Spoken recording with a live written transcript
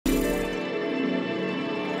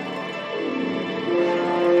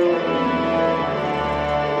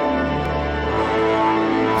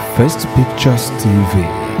First Picturestv.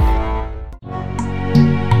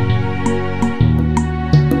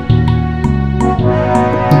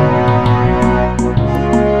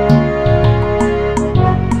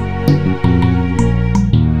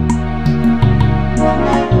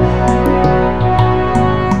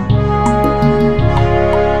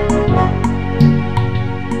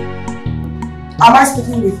 Am I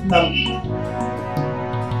speaking with Nam?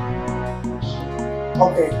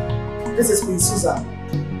 Okay, this is Queen Susan.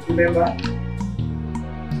 Remember?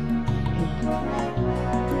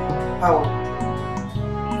 How?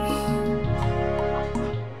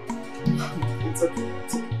 It's okay.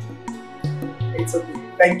 It's okay.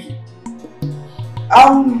 Thank you.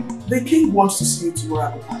 The king wants to see you tomorrow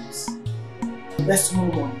at the palace. That's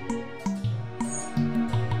tomorrow morning.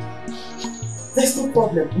 There's no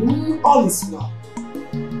problem. All is well.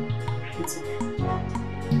 It's okay.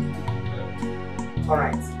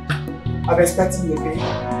 Alright. I'm expecting you, okay?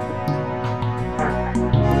 Alright.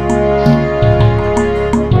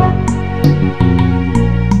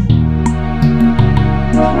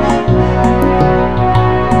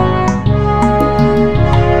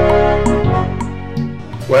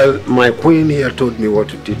 Well, my queen here told me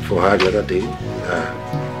what you did for her the other day.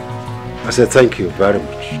 I said thank you very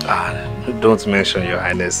much. Don't mention, Your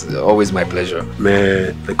Highness. Always my pleasure.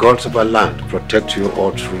 May the gods of our land protect you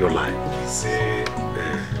all through your life.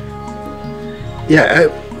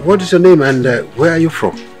 What is your name and where are you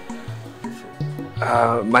from?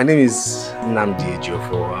 My name is Nnamdi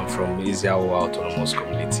Ejiofor. I'm from Iziawa Autonomous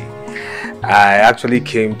Community. I actually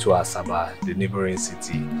came to Asaba, the neighboring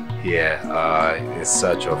city here, in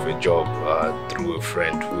search of a job through a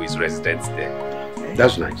friend who is resident there.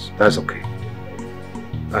 That's nice. That's okay.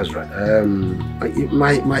 That's right.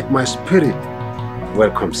 My spirit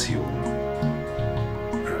welcomes you.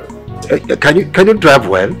 Can you drive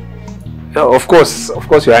well? Of course,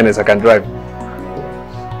 Your Highness, I can drive.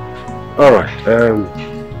 All right.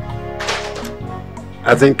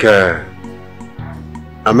 I think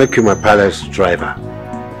I'll make you my palace driver.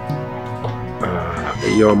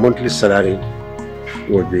 Your monthly salary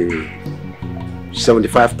will be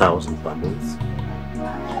 75,000 per month.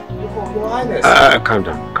 Your Highness. Calm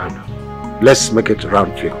down. Let's make it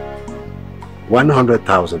round figure.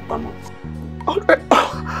 100,000 per month.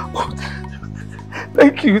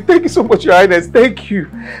 Thank you so much, Your Highness. Thank you.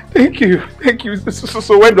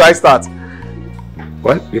 So when do I start?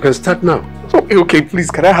 Well, you can start now. Okay, please,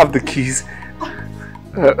 can I have the keys?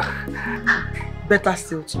 Better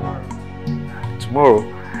still tomorrow. Tomorrow?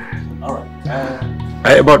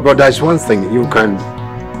 Alright. But there's one thing. You can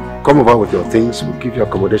come over with your things. We'll give you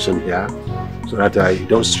accommodation here so that you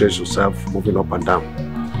don't stress yourself moving up and down.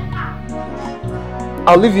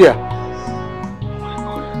 I'll live here.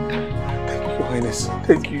 Your Highness,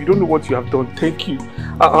 thank you. You don't know what you have done. Thank you.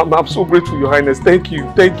 I'm so grateful, Your Highness. Thank you,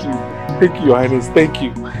 Your Highness. Thank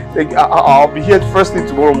you. I'll be here first thing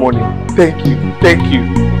tomorrow morning. Thank you.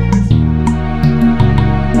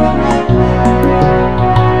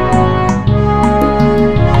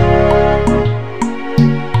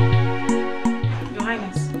 Your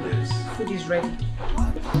Highness, food is ready.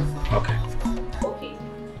 Okay.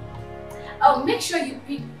 Oh, make sure you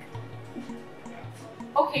pick.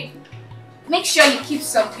 Okay. Make sure you keep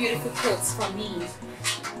some beautiful clothes for me.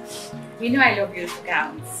 You know I love beautiful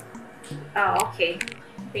gowns. Oh, okay.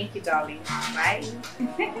 Thank you, darling. Bye.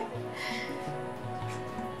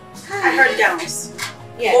 I heard gowns.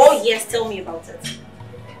 Yes. Oh, yes. Tell me about it.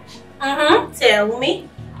 Tell me.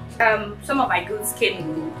 Some of my goods came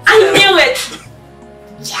in. I knew it.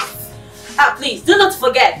 Yes. Please do not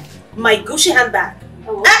forget my Gucci handbag.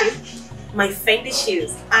 Oh, okay. My Fendi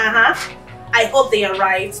shoes. I hope they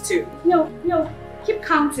arrived too. No. Keep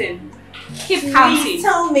counting. Keep Please counting.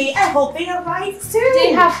 tell me. I hope they arrived too.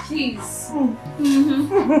 They have keys. No,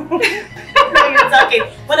 you're talking.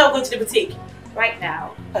 When are we going to the boutique? Right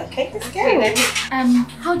now. Okay, let's go. Okay,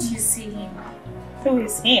 how do you see him? Who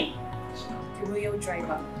is him? The royal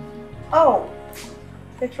driver. Oh,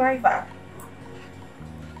 the driver.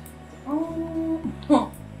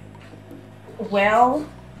 Well,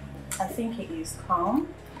 I think he is calm.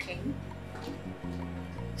 Okay.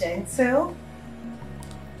 Gentle.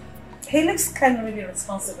 He looks kind of really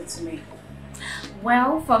responsible to me.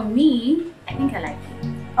 Well, for me, I think I like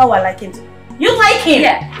him. Oh, I like him too. You like him?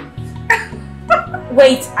 Yeah.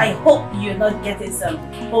 Wait, I hope you're not getting some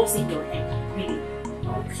holes in your head. Really?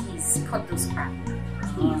 Oh, please, cut those crap.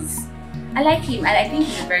 Please. I like him, and I think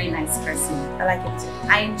he's a very nice person. I like him too.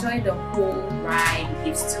 I enjoy the whole ride he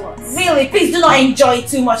gives to us. Really? Please do not enjoy it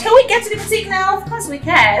too much. Can we get to the boutique now? Of course we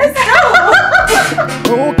can. Let's go!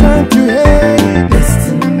 Oh, can't you hate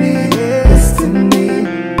destiny, destiny,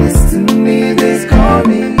 destiny?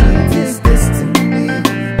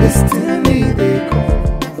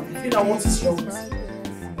 Fina, what is wrong with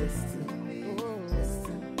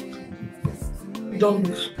you? You don't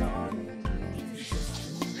look.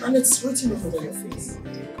 And it's written over your face.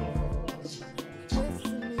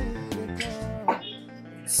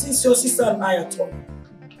 Since your sister and I are talking,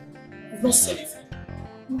 you've not said anything.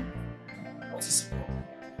 What is it?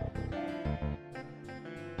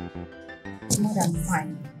 It's more than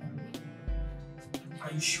fine.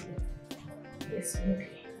 Are you sure? Yes, I'm okay.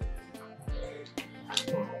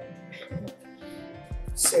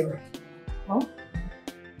 Sarah. Huh?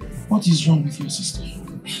 What is wrong with your sister?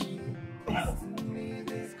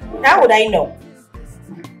 How would I know?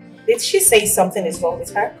 Did she say something is wrong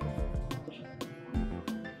with her?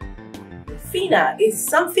 Fina, is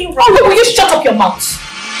something wrong? Oh, will you shut up your mouth?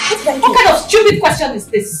 What kind of stupid question is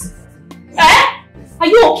this? Eh? Are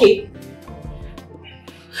you okay?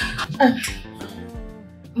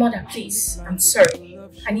 Mother, please. I'm sorry.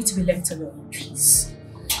 I need to be left alone, please.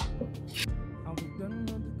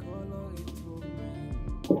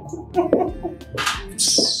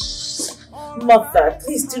 Mother,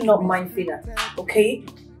 please do not mind Fina, okay?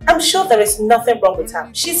 I'm sure there is nothing wrong with her.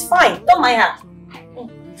 She's fine. Don't mind her.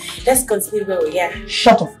 Let's continue where we are.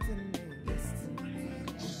 Shut up.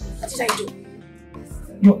 What did I do?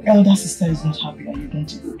 Your elder sister is not happy and you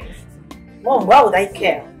don't even care. Mom, why would I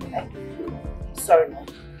care? Sorry, Mom.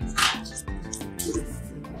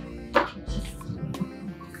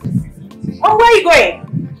 Mom, where are you going?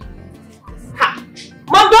 Ha.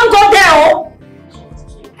 Mom, don't go there, oh!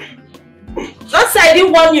 Don't say I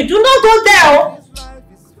didn't warn you. Do not go there, oh!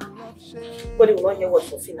 But you will not hear words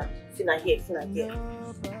from Fina. Fina here, Fina here.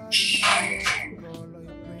 Shh.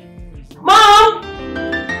 Mom!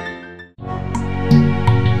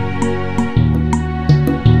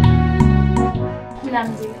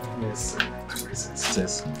 Nnamdi. Yes.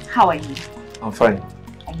 Yes. How are you? I'm fine.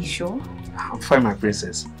 Are you sure? I'm fine, my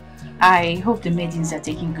princess. I hope the maidens are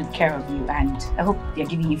taking good care of you and I hope they're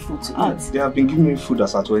giving you food to eat. They have been giving me food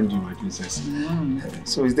as at when due, my princess.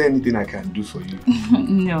 So is there anything I can do for you?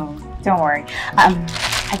 No, don't worry.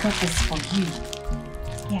 I got this for you.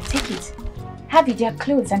 Yeah, take it. Have it, they're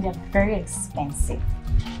clothes and they're very expensive.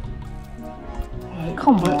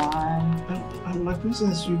 Come on. My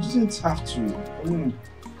princess, you didn't have to.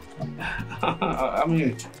 I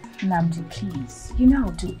mean... Nnamdi, please. You know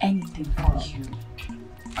I'll do anything for you.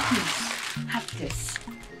 Please, have this.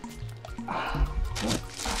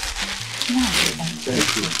 Thank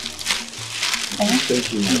you. Thank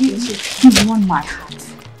you, my princess. You want my heart.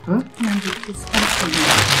 Huh? Nnamdi, please come to me.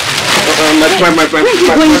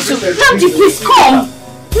 My princess. Nnamdi, please come.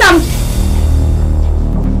 Nnamdi.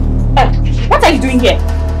 What are you doing here? I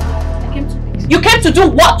came to pick. You came to do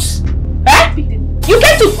what? Eh? You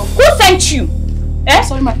came to... Who sent you? Eh?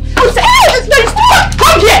 Sorry, my... Who sent... Hey!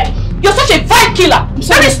 Come here! You're such a vile killer!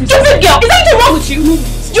 That is stupid girl! Is anything wrong with you?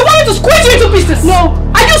 You want me to squeeze you into pieces? No!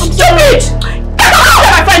 Are you stupid? Get out of here,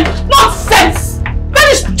 my friend! Nonsense! That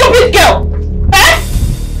is stupid girl! Eh?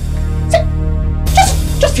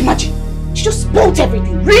 Just imagine. She just spoiled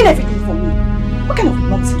everything, ruined everything for me. What kind of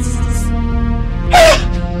nonsense is this?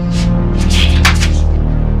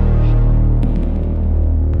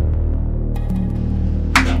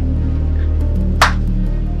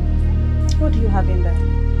 What do you have in there?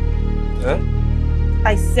 Huh?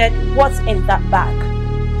 I said, what's in that bag?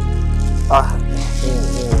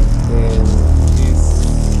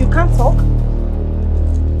 You can't talk?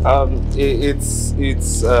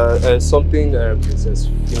 It's something Princess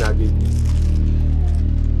Fina gave me.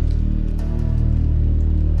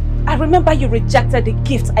 I remember you rejected the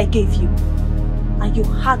gift I gave you. And you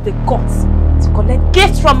had the guts to collect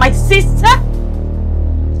gifts from my sister?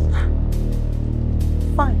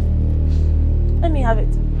 Fine. Let me have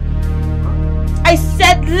it. I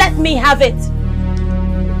said let me have it.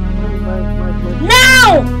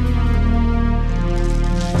 Now!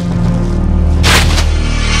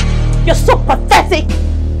 You're so pathetic.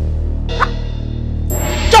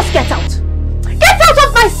 Just get out. Get out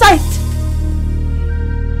of my sight.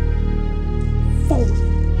 Forward.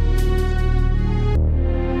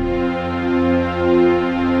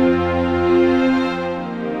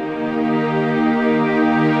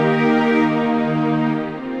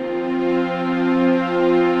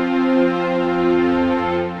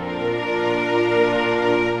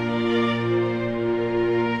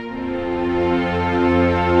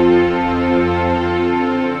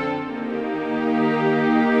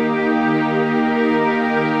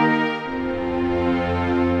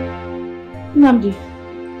 Nnamdi,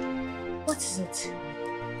 what is it?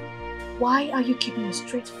 Why are you keeping a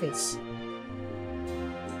straight face?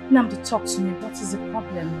 Nnamdi, talk to me. What is the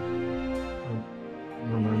problem?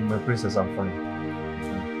 My princess, I'm fine.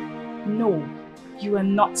 No, you are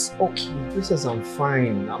not okay. Princess, I'm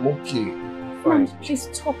fine. I'm okay. Fine. Mom, please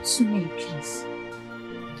talk to me, please.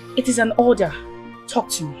 It is an order. Talk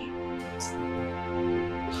to me.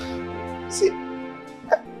 See,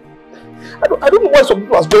 I don't know why some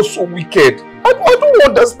people are just so wicked. I don't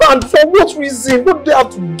understand. For what reason? What do they have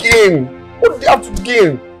to gain? What do they have to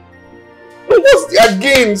gain? No, what's their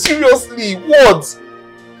gain? Seriously, what?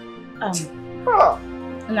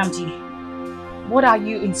 Nnamdi, what are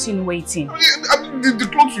you insinuating? The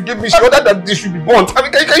clothes you gave me, she ordered that they should be burnt. I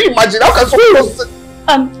mean, can you imagine? How can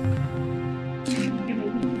someone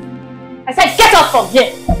I said get out from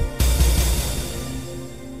here!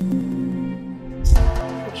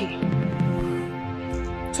 Okay.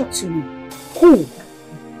 Talk to me. Who?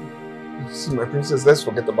 See, my princess, let's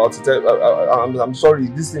forget about it. I'm sorry,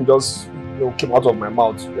 this thing just came out of my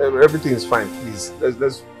mouth. Everything is fine, please.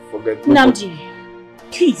 Let's forget. Nnamdi,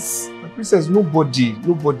 please. My princess, nobody.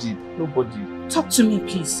 Talk to me,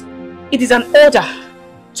 please. It is an order.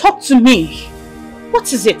 Talk to me.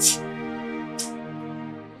 What is it?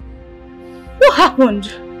 What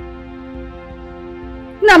happened?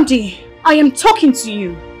 Nnamdi, I am talking to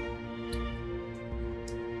you.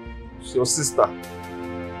 It's your sister.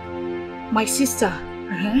 My sister?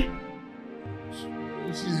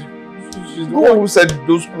 She's the one who said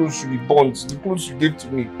those clothes should be burnt. The clothes you gave to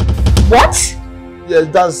me. What? Yes,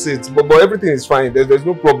 that's it. But everything is fine. There's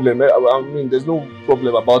no problem. I mean, there's no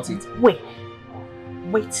problem about it. Wait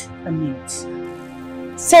a minute.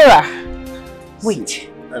 Sarah, wait.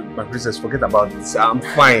 My princess, forget about this. I'm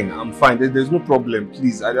fine. There's no problem,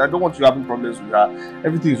 please. I don't want you having problems with her.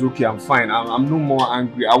 Everything is okay. I'm fine. I'm no more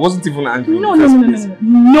angry. I wasn't even angry.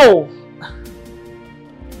 No.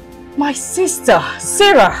 My sister,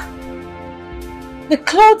 Sarah. The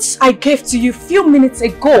clothes I gave to you a few minutes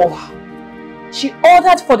ago, she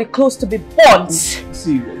ordered for the clothes to be burnt.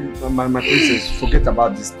 See, my princess, forget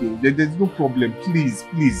about this thing. There's no problem. Please.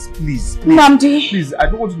 Nnamdi. Please, I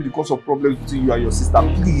don't want to be the cause of problems between you and your sister.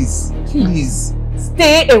 Please.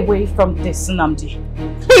 Stay away from this, Nnamdi.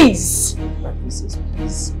 Please. My princess,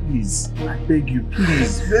 please. I beg you,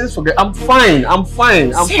 please. Let's forget. I'm fine. I'm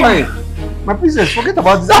fine. My princess, forget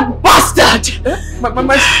about this. That bastard! My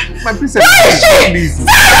princess, where is she? please.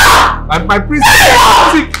 Sarah! My princess,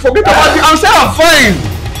 forget about it. I'm saying I'm fine.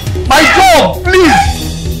 My job, please.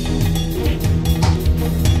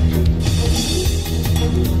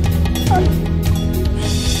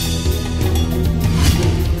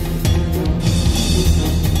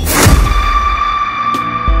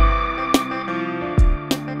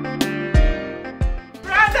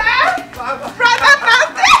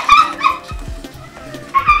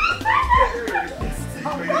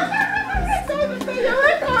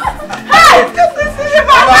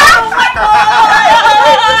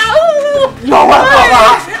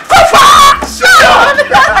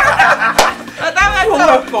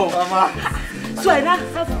 So I now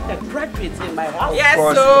have a graduate in my house. Yes,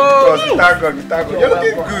 so. Thank God. You're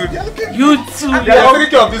looking good. You too. You're taking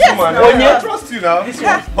care of this woman. I trust you now. This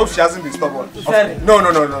one. Hope she hasn't been stubborn. No.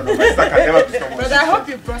 My sister can never be stubborn. But I hope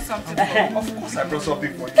you brought something for me. Of course I brought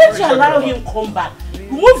something for you. Can't you allow him come back?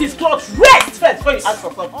 Remove his clothes. Rest first before you ask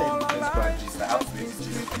for something. Let's go and gist. I have to make it.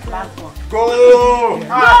 Last one. Go! No,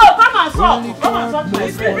 come and suck my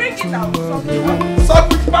friend. Bring it out. Suck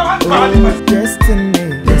with power.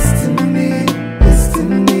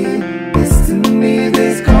 Destiny,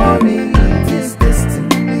 they call me. This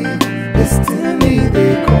destiny,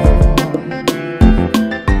 they call.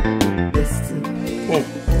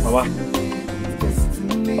 Mama.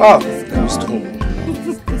 I missed home.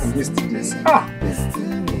 I missed this.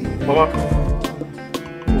 Mama.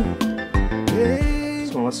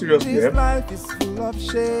 So Mama, seriously, This life is full of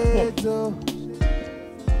shade,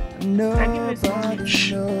 nobody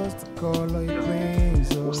knows the color it brings.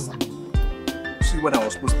 See when I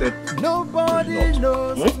was posted. Nobody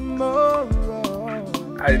knows tomorrow.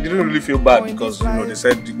 I didn't really feel bad because they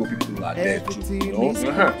said Igbo people are dead too. So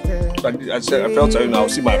I felt I'll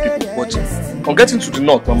see my people watching. On getting to the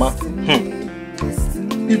north, Mama.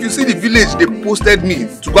 If you see the village they posted me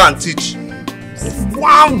to go and teach.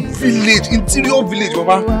 One village, interior village,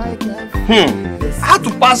 Mama. I had to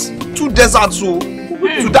pass 2 deserts to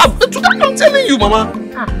that I'm telling you, Mama.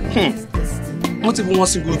 Not even one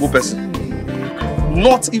single Igbo person.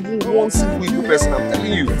 Not even one single Igbo person, I'm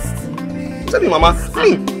telling you. Tell me, Mama.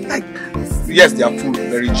 Like, yes, they are food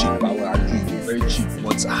very cheap. I will agree, very cheap.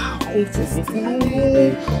 But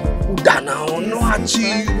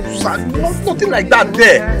nothing like that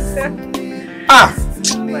there.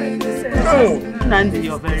 Nandi,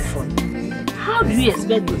 you're very funny. How do you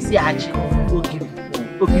expect to see Achi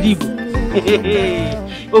Ogiribo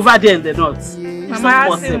Over there in the north. It's Mama, not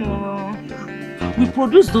possible. We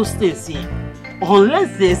produce those things here.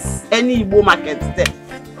 Unless there's any Igbo market there.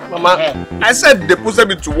 Mama, I said they posted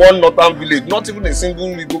me to one northern village, not even a single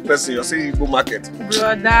Igbo person. You're saying Igbo market.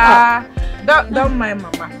 Brother, don't mind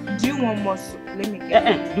Mama. Do you want more soup? Let me get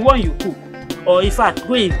it. The one you cook. Or in fact,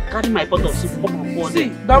 go in, carry my pot of soup, come and pour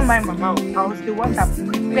there. Don't mind Mama. I was the one that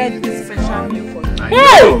prepared this special meal for you.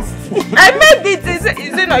 Hey! I made it. Is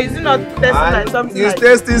it not tasting like something? He's like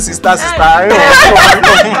tasting sister.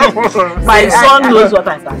 My son knows what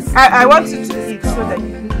I can. I want you to eat so that you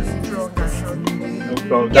will be strong and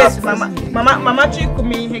strong. Yes, Mama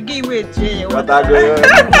Chikumi, he wait.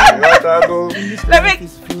 Let me.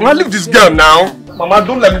 Well, leave this girl now. Mama,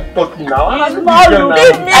 don't let me talk now. Leave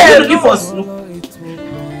me. I'm looking for soup.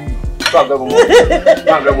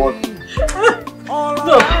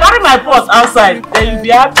 No, carry my pot outside, then you'll be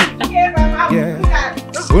happy. Yeah.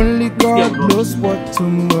 Only God knows what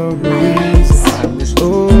tomorrow is.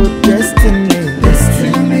 Oh, destiny,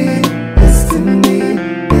 destiny, destiny,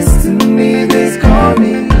 destiny is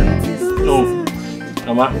calling. No,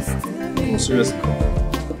 Mama, no, seriously.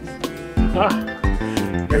 I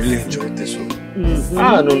really enjoyed this one.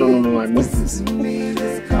 No, I missed this. I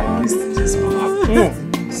missed this,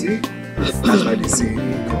 Mama. See? That's why they say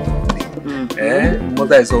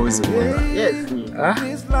mother is always a mother. Yes.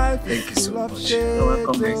 Thank you so much. You're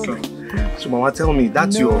welcome. Thank you. So, Mama, tell me,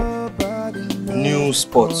 that's your new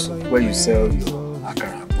spot where you sell your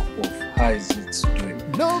akara pop-off. How is it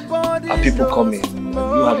doing? Are people coming?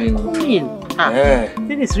 Are you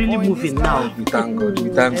having... It is really moving now. We thank God. We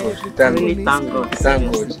thank God. We thank God. Really thank God. We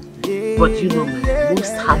thank God. But you know, my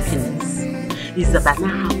most happiness is that I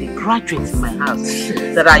now have a graduate in my house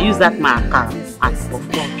that I use that my account and of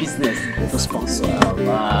course business to sponsor.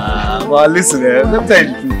 Well, listen, let me tell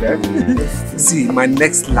you the truth. See, my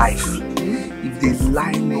next life, if they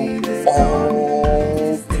line up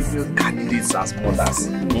all female candidates as mothers,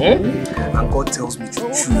 and God tells me to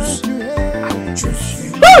choose, I will choose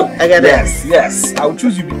you. I get it. Yes, I will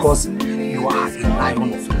choose you because you are a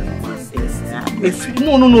lion of a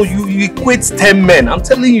woman. No, you equate 10 men. I'm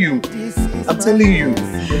telling you. I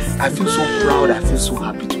feel so proud. I feel so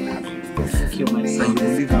happy to have you. Thank you, my son. And you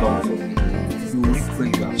will live long for me. You will reap where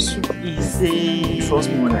you have sown. Easy. Trust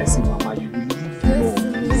me when I say, Mama, you will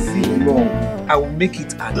live long. I will make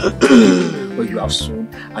it an where you have sown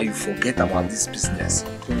and you forget about this business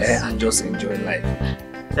and just enjoy life.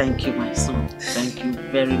 Thank you, my son. Thank you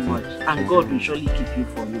very much. And God will surely keep you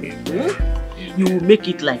for me. You will make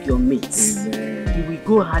it like your mates. Amen. You will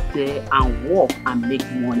go out there and work and make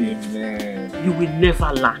money. Amen. You will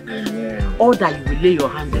never lack. Amen. All that you will lay your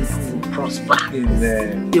hand into will prosper.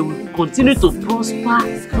 Amen. They will continue to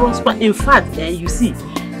prosper. In fact, you see,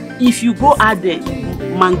 if you go out there,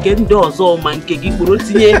 Mangendos or Mankegi,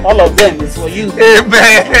 all of them is for you.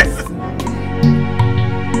 Amen.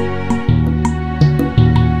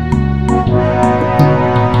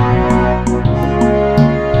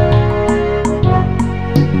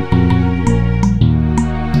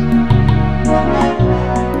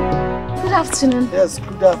 Yes,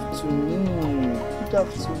 good afternoon. Good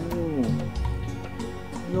afternoon.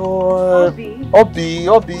 You're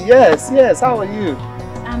Obi. Yes. How are you?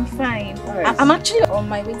 I'm fine. Nice. I'm actually on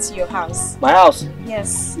my way to your house. My house?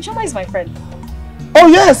 Yes. Nshoma is my friend. Oh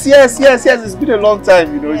yes. It's been a long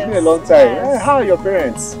time, you know. Yes. It's been a long time. Yes. How are your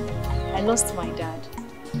parents? I lost my dad.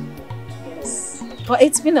 Yes. But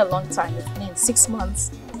it's been a long time. It's been 6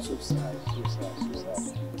 months. So sad.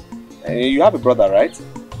 And you have a brother, right?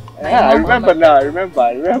 I remember now. I remember.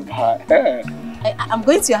 I'm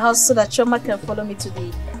going to your house so that Choma can follow me to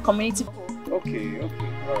the community pool. Okay. All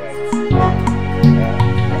right.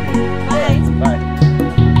 Bye.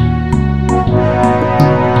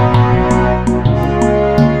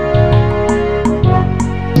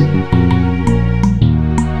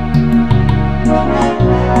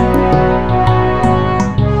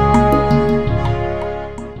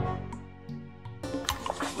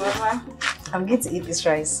 I'm going to eat this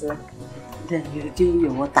rice. Then you give me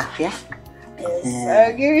your water, yeah? Yes,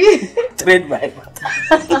 I'll give you. Trade my water.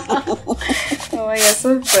 Oh, you're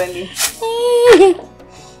so funny.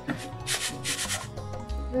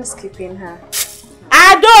 Just keeping her.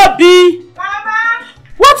 Adobe! Mama!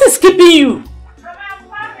 What is keeping you? Mama, I'm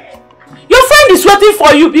coming. Your friend is waiting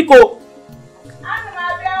for you, Biko.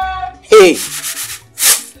 Hey.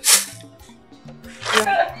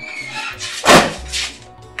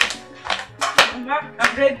 Mama,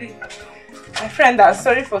 I'm ready. My friend, I'm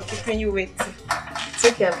sorry for keeping you waiting. It's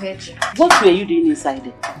okay, I've heard you. What were you doing inside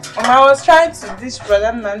there? Mama, I was trying to dish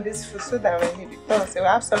brother man this food so that when he returns, he will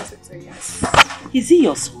have something to eat. Is he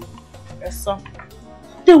your son? Yes, sir.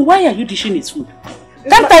 Then why are you dishing his food?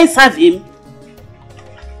 Can't I serve him?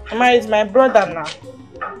 Mama, is my brother now.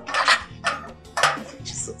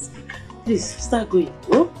 Jesus. Please, start going.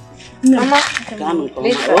 Oh? Mama, follow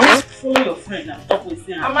your friend and talk with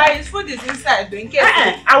him. Mama, his food is inside. In case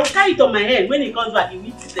I will carry it on my head. When he comes back, he will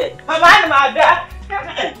eat it there. Mama, I'm my dad.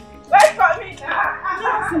 Wait for me now. I've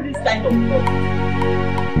never seen this kind of food.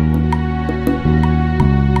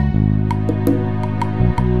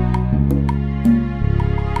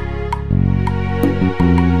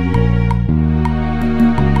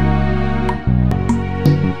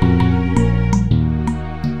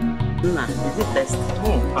 Is it best?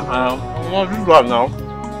 Not this one now.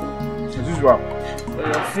 It's this one. But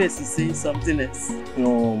your face is saying something else.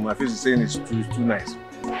 No, my face is saying it's too nice.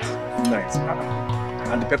 Too nice.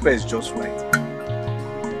 And the pepper is just right.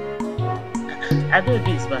 I don't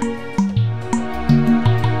do this bad.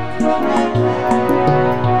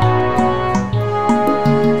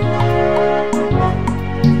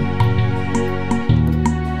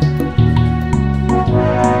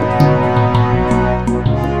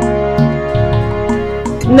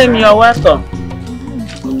 Name, you're welcome.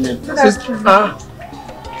 Good afternoon.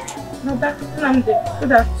 No,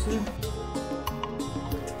 good afternoon.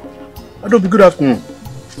 Adobe, good afternoon.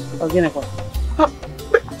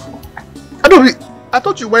 Adobe, I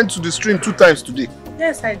thought you went to the stream 2 times today.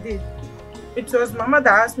 Yes, I did. It was Mama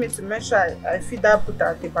that asked me to make sure I feed that put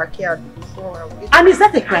at the backyard before I went. And is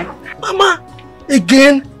that a crime? Mama,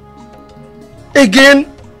 again? This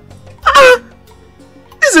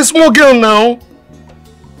is a small girl now.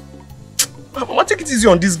 Mama, take it easy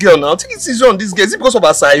on this girl now. Take it easy on this girl. Is it because of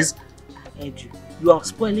her size? Edu, you are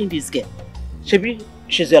spoiling this girl. Shebi,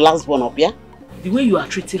 she's your last born up, yeah? The way you are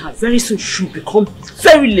treating her, very soon she'll become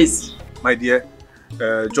very lazy. My dear,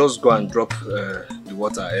 just go and drop the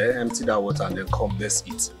water, empty that water and then come, let's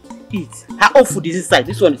eat. Eat? Her own food is inside,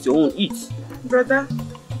 this one is your own, eat. Brother,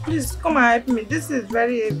 please come and help me. This is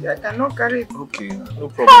very heavy, I cannot carry it. Okay, no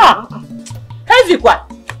problem. Ah! Heavy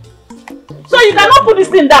what? So you cannot put this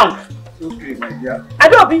thing down? Okay, my dear.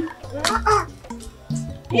 Adobe!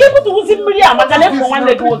 You able to use me and Magale for one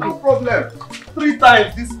leg working? No problem. 3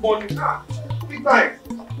 times this morning. 3 times.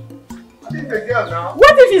 I think the girl now.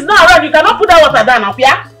 What if he's not around? You cannot put that water down,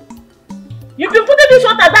 yeah? You've been putting this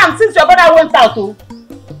water down since your brother went out too.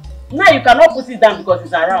 Now you cannot put it down because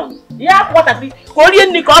he's around. Yeah, what a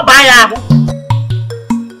Korean Nico buyer.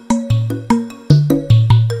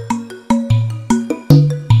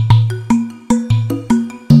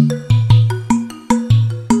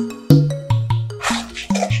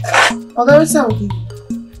 Oga,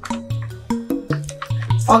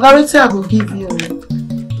 wetin I go give you?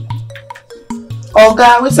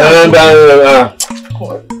 Oga, wetin I go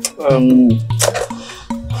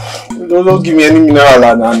give you? Don't give me any mineral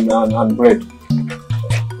and bread.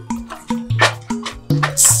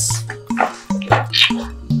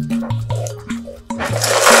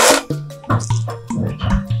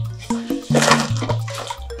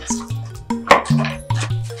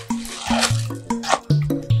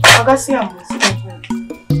 Oga, see am.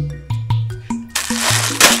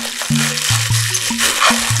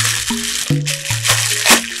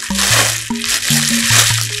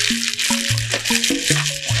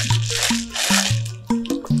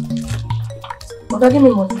 Oga, give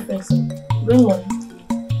me money first. Bring money.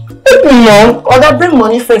 Open now. Oga, bring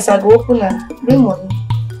money first. I go open now. Bring money.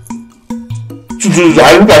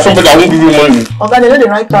 I look at somebody that won't give you money. Oga, they know the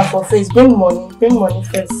right time for face. Bring money. Bring money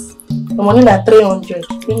first. The money that 300.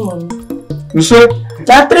 Bring money. You say?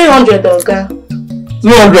 That 300, Oga.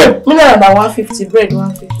 200. Me know that 150. Bread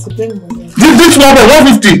 150. Bring money. This one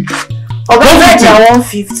 150. Oga, bread na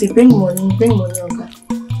 150. Bring money. Bring money, Oga.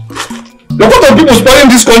 There are a lot of people spoiling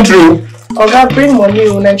this country. Oga, bring money.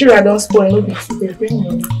 Nigeria don't spoil. No be today. Bring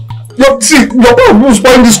money. Look, see, there are a lot of people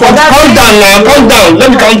spoiling this country. Calm down now. Calm down. Let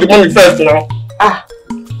me count the money first now.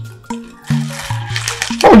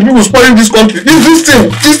 How many people spoiling this country? This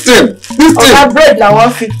thing. Oga, bread na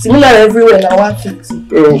 150. Me not everywhere na 150.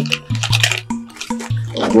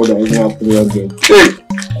 Oh God, I even have 300. Hey,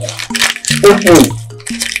 open.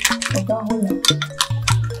 Oga, hold on.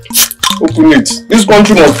 Open it. This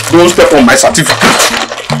country must don't step on my certificate.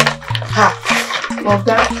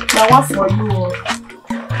 Oga, na one for you.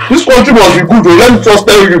 This country must be good. Let me just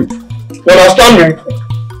tell you. You understand me?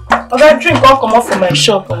 Oga, drink come out from my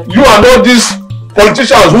shop. You and all these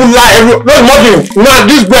politicians who lie. No, imagine. Now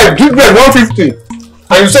this bread 150,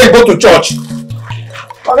 and you say you go to church.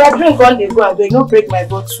 Oga, drink on dey go. I beg, no break my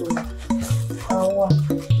bottle.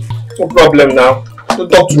 No problem now. Don't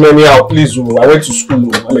talk to me anyhow, please. I went to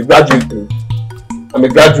school. I'm a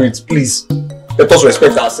graduate. Please. Let us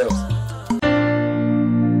respect ourselves.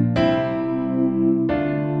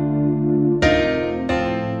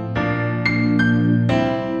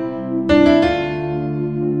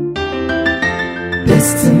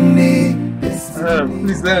 destiny.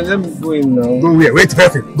 Please, let me go in now. Go where? Wait,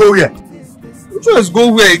 perfect. Go where? Just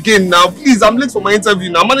go where again now? Please, I'm late for my interview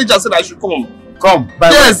now. Manager said I should come. Come.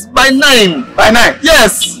 Yes, by 9. By 9?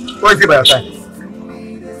 Yes. What is it by your time?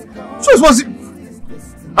 Just what's it?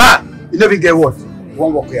 Ah, you never get what?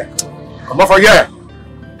 One walk here. Come on for here.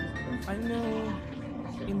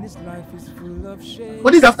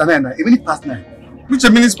 What is after 9 now? A minute past 9. Which a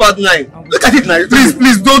minute past 9? Look at it now.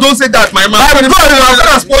 Please, don't say that, my man. I'm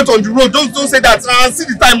gonna spoil on the road. Don't say that. See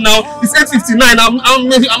the time now. It's 8:59. I'm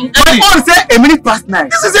early. My phone say a minute past 9.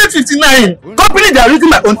 This is 8:59. Company, they are using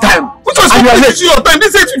my own time. Which was your time?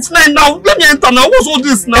 This is 8:59 now. Let me enter now. What's all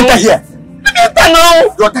this now? Enter here. Let me enter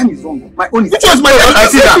now. Your time is wrong. My own is. Which was my time?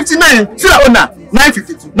 This is 8:59. See that one now.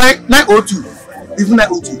 9:52. 9:02. Even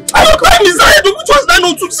 9:02. Your time is ahead. Which was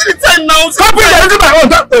 9:02? See the time now. Company, they are using my own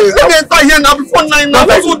time. Let me enter here now before 9 now.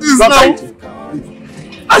 What's all this now?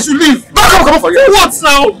 I should leave. Come on for you. What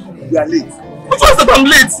now? You are late. Which was that I'm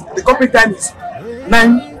late? The company time is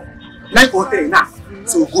 9:03 now.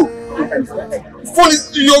 So go. Phone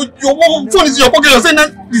is your phone is in your pocket. You're saying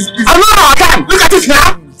that this. I'm not our time. Look at it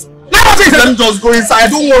now. Let me just go inside. I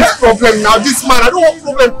don't want problem now. This man, I don't want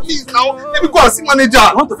problem. Please now. Let me go and see manager.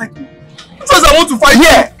 I want to fight you. Because I want to fight you.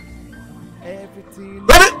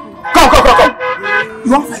 Ready? Come.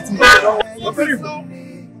 You want to fight me?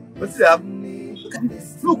 What's that?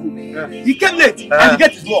 Look, he came late and he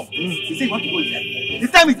get his work. He said he want to go inside. The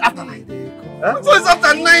time is after 9. Which one is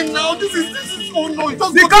after 9 now? This is oh no.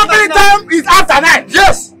 The company time is after 9.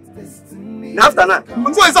 Yes. After 9.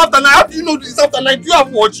 Which one is after 9? How do you know this is after 9? Do you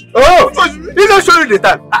have watch? Oh, he don't show you the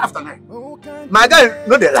time. After 9. My guy,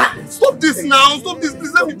 no they lie. Stop this now. Stop this.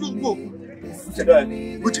 Please let me just go.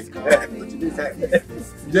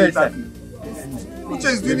 Uche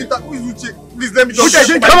is doing it. Who is Uche? Please let me just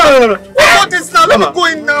Uche, come on. What this now? Let me go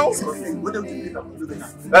in now.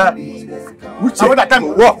 Uche, what time?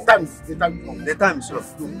 What time? The time is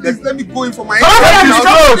off. Please let me go in for my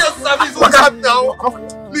service. What's up now?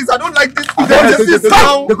 Please, I don't like this. This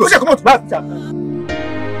now. Uche, come on. Back.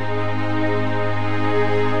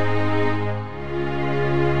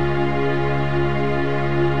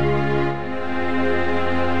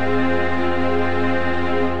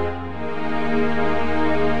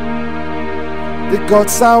 The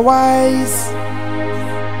gods are wise,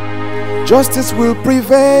 justice will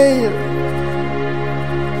prevail.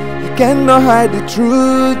 You cannot hide the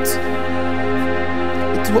truth,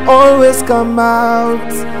 it will always come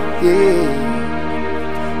out.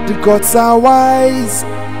 Yeah, the gods are wise,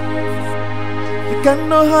 you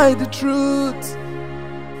cannot hide the truth.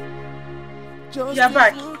 You're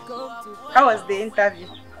back. How was the interview?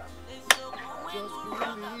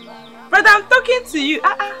 Brother, I'm talking to you.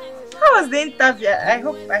 How was the interview? I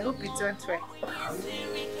hope it went well.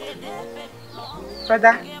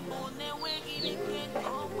 Brother.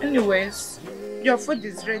 Anyways, your food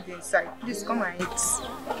is ready inside. Please come and eat.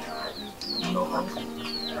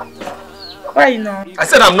 Why you know? I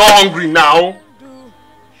said I'm not hungry now.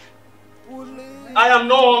 I am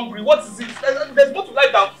not hungry. What is it? There's more to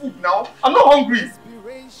life than food now. I'm not hungry.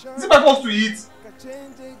 Is it my fault to eat?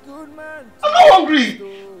 I'm not hungry.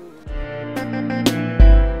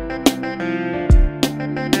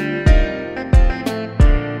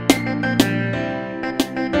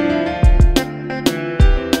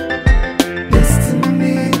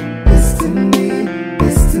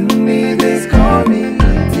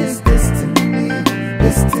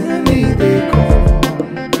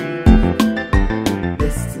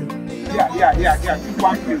 Yeah. Keep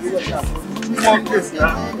one place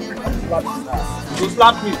now. You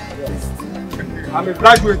slap me. I'm a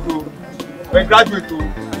graduate too.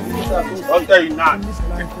 Don't tell you now.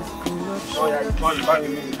 Oh yeah,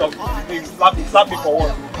 slap me for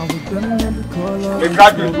what? I'm a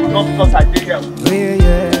graduate too, not because I did help.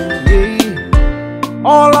 Yeah.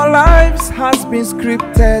 All our lives has been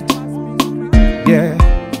scripted. Yeah.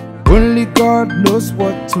 Only God knows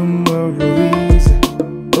what tomorrow is.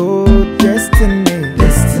 Oh, destiny, they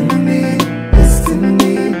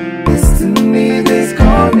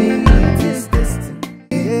call me.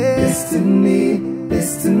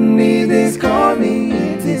 Destiny, they call me.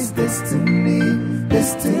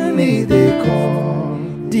 Destiny, they call.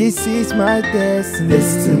 This is my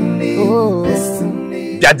destiny. Oh,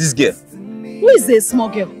 destiny. Yeah, this girl. Who is this small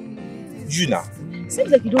girl? You now. Seems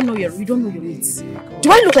like you don't know your mates.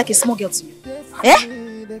 Do I look like a small girl to you? Eh?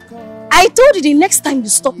 I told you the next time you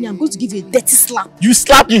stop me, I'm going to give you a dirty slap. You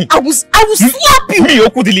slap me? I will slap you! Me,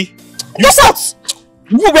 Okudili. Get out!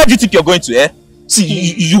 Where do you think you're going to, eh? See,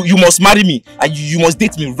 you must marry me and you must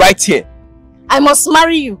date me right here. I must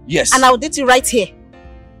marry you? Yes. And I'll date you right here.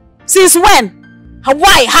 Since when?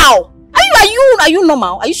 Why? How? Are you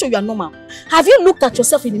normal? Are you sure you are normal? Have you looked at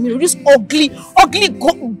yourself in the mirror? This ugly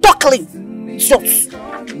duckling. Just.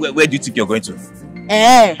 Where do you think you're going to?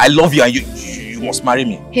 Eh. I love you and you must marry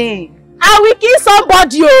me. Hey. I will kill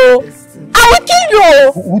somebody, oh. I will kill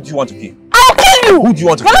you. Who do you want to kill? I'll kill you. Who do you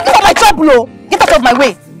want to kill? You're looking for my trouble, oh. Get out of my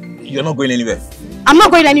way. You're not going anywhere. I'm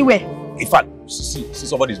not going anywhere. In fact, see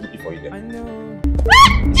somebody's looking for you there.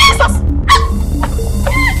 Jesus!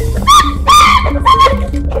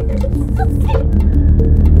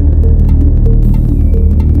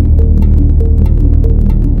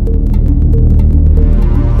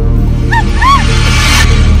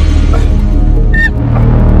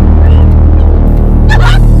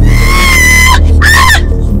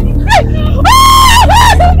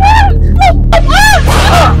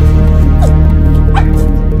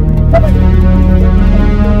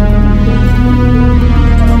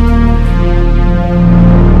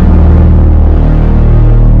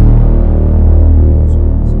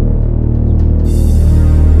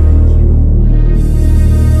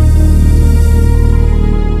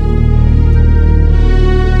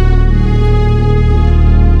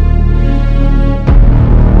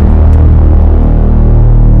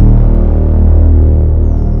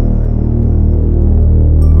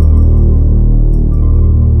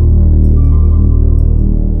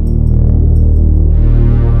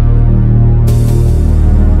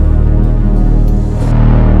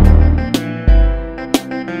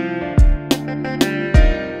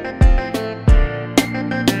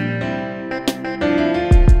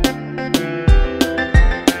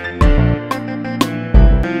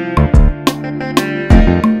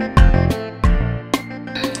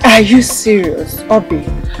 Are you serious, Obi?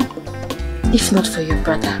 If not for your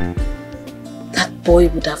brother, that boy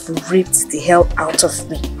would have raped the hell out of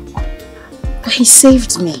me. But he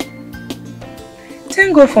saved me.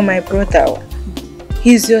 Thank God for my brother.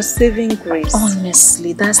 He's your saving grace.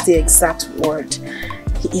 Honestly, that's the exact word.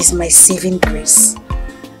 He is my saving grace.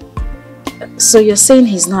 So you're saying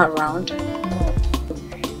he's not around? No,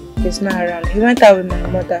 he's not around. He went out with my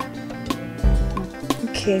mother.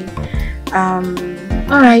 Okay.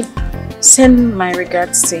 Alright. Send my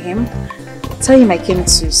regards to him. Tell him I came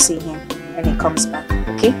to see him when he comes back,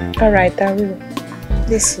 okay? Alright, I will.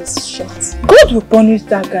 This is shit. God will punish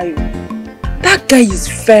that guy. That guy is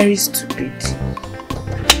very stupid.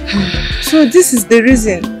 So this is the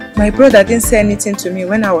reason my brother didn't say anything to me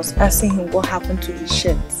when I was asking him what happened to his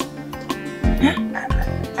shirt.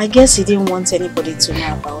 I guess he didn't want anybody to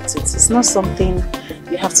know about it. It's not something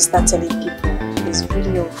you have to start telling people. It's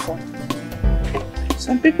really awful.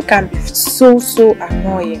 Some people can be so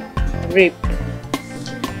annoying. Rape.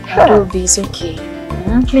 Adobe, it's okay.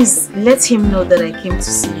 Please let him know that I came to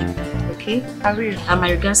see him. Okay? I will. And my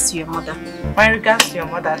regards to your mother. My regards to your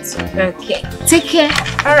mother too. Okay. Take care.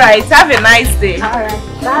 Alright, have a nice day. Alright,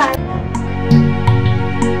 bye.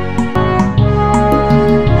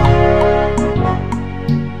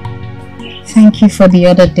 Thank you for the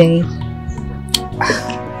other day.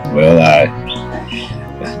 Well,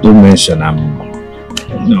 don't mention. I'm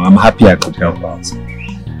happy I could help out.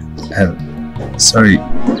 Sorry.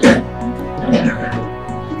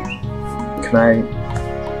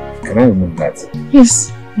 Can I remove that?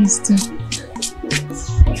 Yes, please do.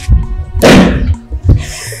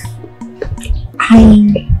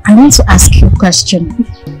 I want to ask you a question.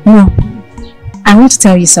 No, I want to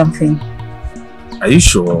tell you something. Are you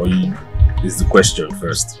sure? Is the question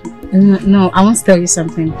first? No, I want to tell you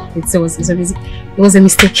something. It was a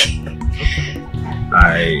mistake.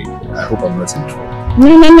 I hope I'm not in trouble.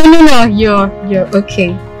 No. You're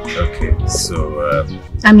okay. Okay, so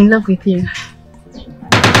I'm in love with you.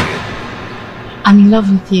 I'm in love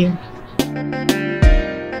with you.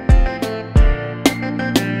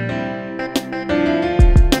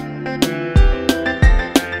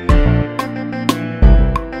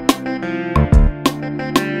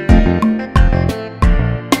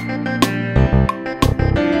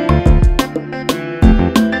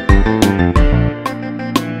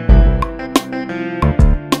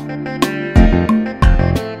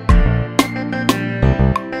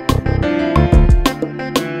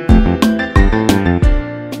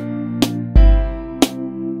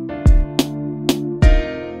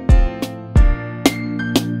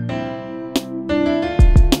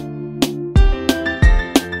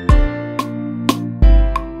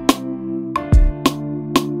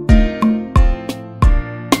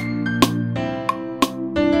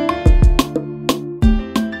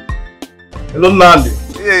 Hello, Nandi.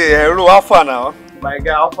 Yeah, hello, how far now? My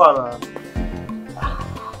guy, how far now?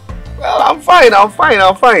 Well, I'm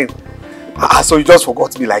fine. So you just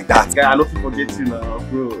forgot me like that? Guy, I don't forget you now,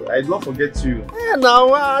 bro. I did not forget you. Yeah,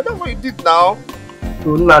 now, that's what you did now.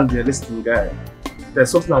 So, Nandi, listen, guy.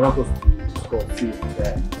 There's something I want us to discuss.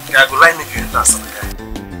 Guy. I go like make you enter some guy.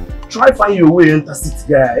 Try find your way enter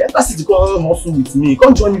city, guy. Enter city, come hustle with me.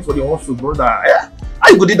 Come join me for the hustle, brother. Yeah? How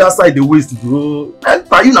you go do that side the waist, bro?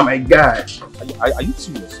 Enter, you know my guy. Are you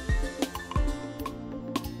serious?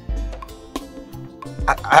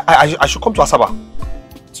 I should come to Asaba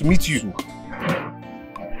to meet you.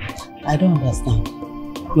 I don't understand.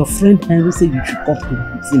 Your friend Henry said you should come to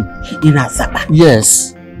meet him in Asaba.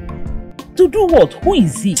 Yes. To do what? Who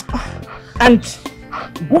is he? And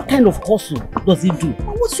what kind of hustle does he do?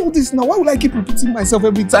 What's all this now? Why would I keep repeating myself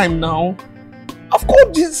every time now? I've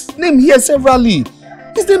called his name here severally.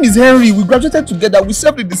 His name is Henry. We graduated together. We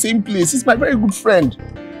served in the same place. He's my very good friend.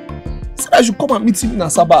 He said I should come and meet him in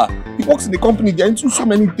Asaba. He works in the company. They're into so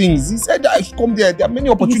many things. He said that I should come there. There are many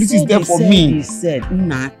opportunities there for me. He said,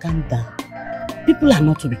 nah, calm down. People are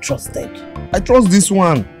not to be trusted. I trust this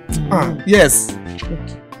one. Yes.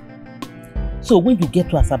 Okay. So when you get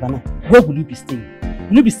to Asaba now, where will you be staying?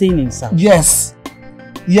 Will you be staying in South? Yes.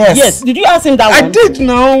 Yes. Yes. Did you ask him that one? I did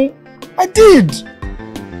now. I did.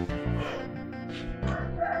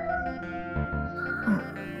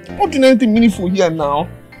 I'm not doing anything meaningful here now.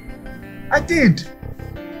 I did.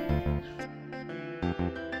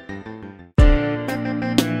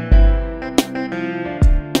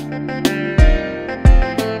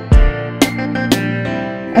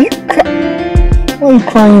 Why are you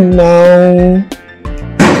crying now?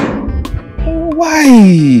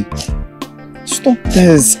 Why? Stop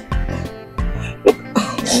this.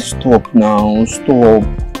 Stop now. Stop.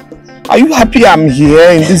 Are you happy I'm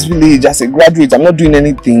here in this village as a graduate? I'm not doing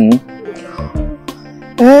anything.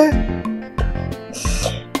 I'm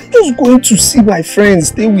just going to see my friends,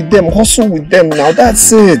 stay with them, hustle with them now.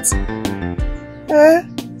 That's it.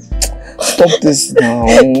 Stop this now.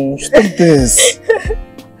 Stop this.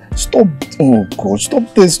 Stop. Oh God,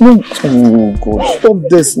 stop this. No. Oh God, stop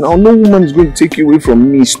this now. No woman is going to take you away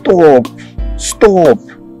from me. Stop. Stop.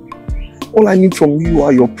 All I need from you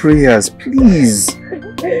are your prayers, please.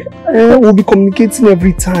 We'll be communicating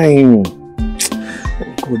every time.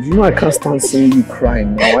 Oh God, you know I can't stand seeing you cry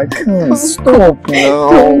now. I can't. Stop now.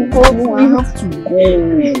 Oh, I have to go.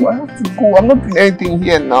 I have to go. I'm not doing anything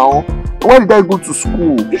here now. Why did I go to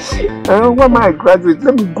school? Why am I a graduate?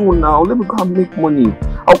 Let me go now. Let me go and make money.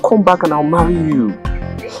 I'll come back and I'll marry you.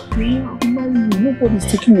 I'll marry you. Nobody's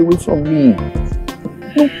taking you away from me.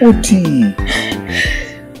 Nobody.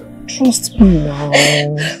 Trust me now.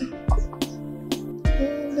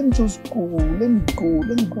 Let me just go. Let me go.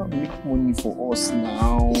 Let me go and make money for us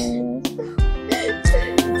now.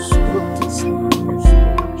 Stop this.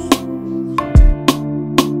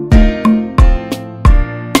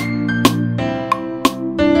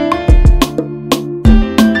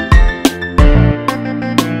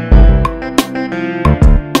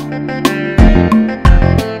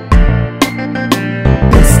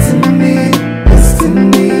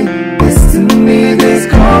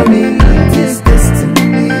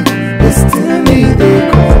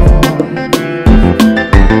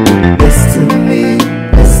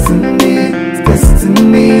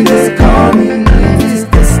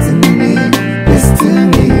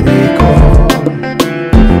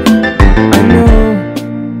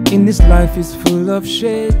 Life is full of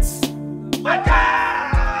shades. Our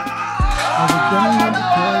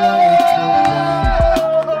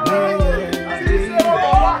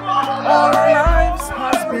lives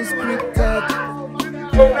has been scripted.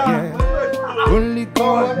 Yeah. Only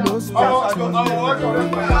God knows what to do.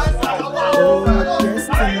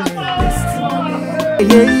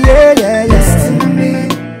 Yeah. Destiny.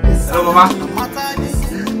 Hello, Mama.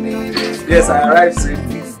 Yes, I arrived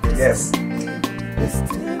safely. Yes.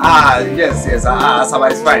 Yes. Asaba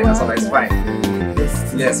is fine. Asaba is fine.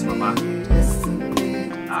 Yes, Mama.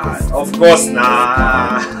 Of course,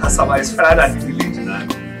 Asaba is fine than the village,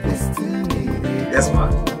 Yes, Ma.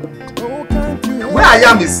 Where I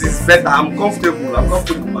am is better. I'm comfortable. Ma.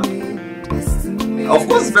 Of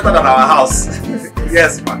course, it's better than our house.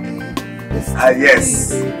 Yes, Ma.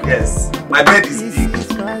 Yes. My bed is big.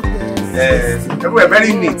 Everywhere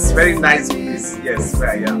very neat, very nice place. Yes, where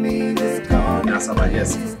I am. Asaba,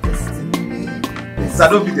 yes. So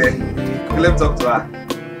don't be there. Let me talk to her.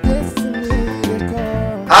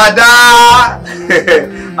 Ada!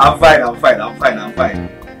 I'm fine.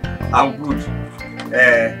 I'm good.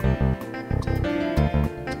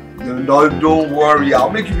 Don't worry. I'll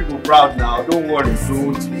make you people proud now. Don't worry.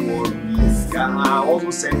 I'll also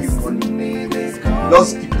send you money.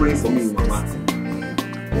 Just keep praying for me, Mama.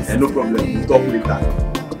 No problem. We'll talk later.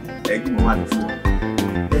 Give Mama the phone.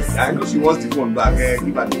 I know she wants the phone back.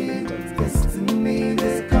 Give her the phone.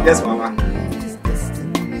 Yes, Mama.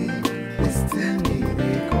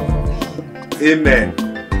 Amen.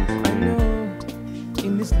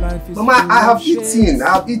 Mama, I have eaten.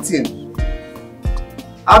 I've eaten.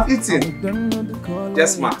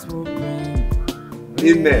 Yes, ma.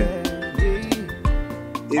 Amen.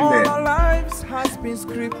 Amen. Our lives has been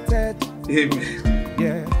scripted. Amen.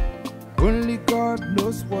 Yeah. Only God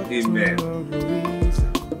knows what Amen. tomorrow is.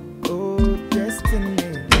 Oh, destiny,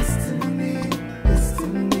 destiny,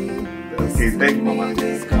 destiny. Okay, thank you, Mama.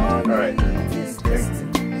 Alright. Thank you.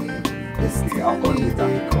 Okay, I'll call you later.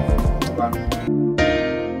 Bye.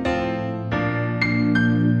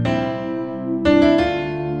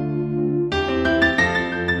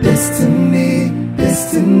 Destiny,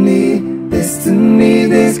 destiny, destiny,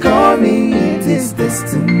 they call me. It is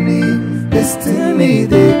destiny, destiny,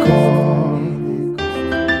 they call.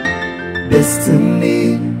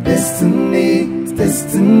 Destiny, destiny,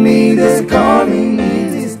 destiny, they call me.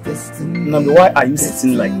 It is destiny. Now, why are you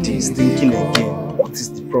sitting like this, thinking again? What is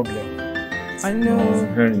the problem? I know.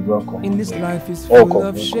 Very welcome. In this life is full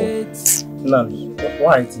of shades. Nandi,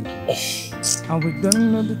 why are you thinking? And we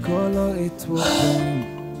don't know the color it will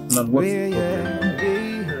bring. Nandi, what's the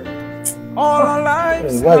problem? All our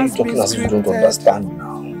lives. Why are you talking as if you don't understand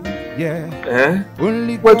now? Yeah. Eh? Why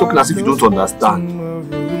are you talking as if you don't understand?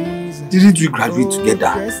 Didn't we graduate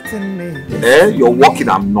together? Eh? You're working,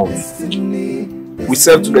 I'm not. We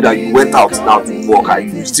served together, you went out now to work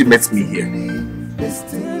and you still met me here.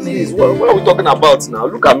 Please, what are we talking about now?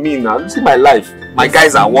 Look at me now. See my life. My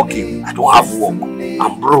guys are working. I don't have work.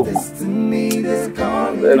 I'm broke. Nandi,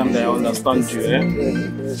 I understand you, eh?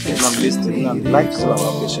 I'm listening. Nandi, life is all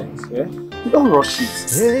about patience, eh? You don't rush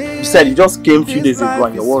it. You said you just came a few days ago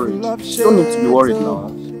and you're worried. You don't need to be worried now.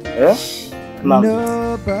 Eh? Nandi,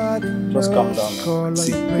 just calm down.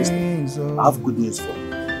 See, listen. I have good news for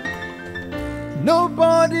you.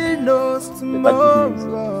 Nobody knows tomorrow.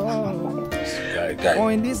 Guy.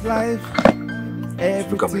 Or in this life,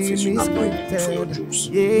 look at my face, you're not knowing for your jokes.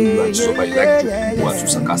 You like somebody like joking, you are too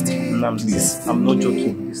sarcastic. Please, I'm not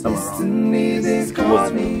joking this time around.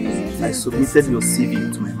 I submitted your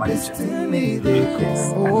CV to my manager. And he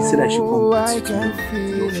said I should come back to the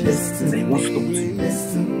office. And he wants to talk to you.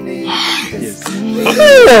 Yes.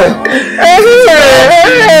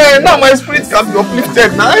 Now my spirit can be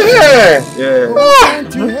uplifted now.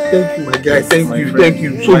 Thank you, my guy. Thank you.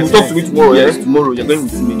 So you talk to me tomorrow, yes? Tomorrow, you're going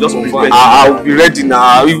with me. Just prepare. I'll be ready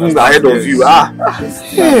now, even ahead of you. My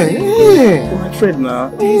friend now. I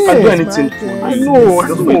can do anything for you. I know.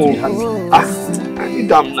 Just going to be happy. I need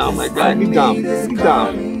them now, my guy. I need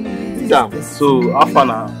them. So, how far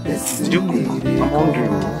now? Did you cook? I'm hungry.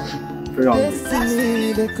 Very hungry.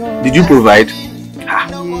 Did you provide?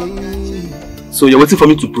 So you're waiting for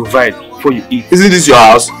me to provide before you eat? Isn't this your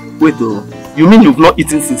house? Wait though. You mean you've not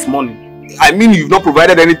eaten since morning? I mean you've not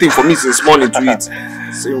provided anything for me since morning to eat.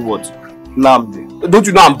 Saying what? Namdi. Don't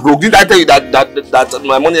you know I'm broke? Didn't I tell you that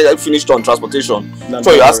my money finished on transportation?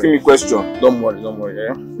 So you're asking me a question. Don't worry,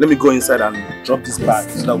 eh? Let me go inside and drop this bag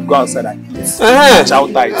so that we'll go outside and eat. Chow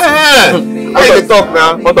tight. How you talk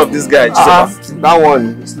now? What of this guy? That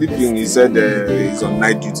one sleeping, he said he's on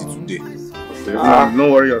night duty today.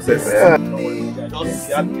 Don't worry yourself. Don't worry. Just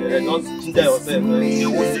ginger yourself.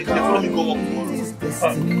 They follow me go work tomorrow.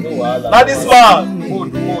 Now this man!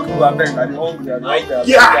 Food, I'm hungry.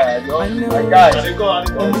 Yeah! My guy, they go.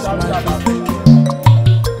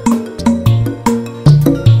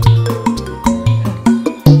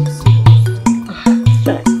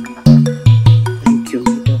 Thank you,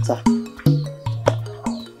 my daughter.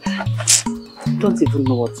 I don't even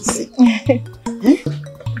know what to say.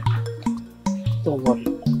 Don't worry.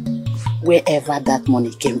 Wherever that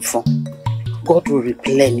money came from, God will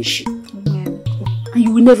replenish it. And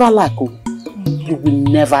you will never lack. Oh. You will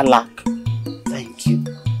never lack. Thank you.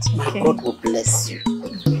 My God will bless you.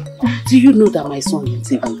 Do you know that my son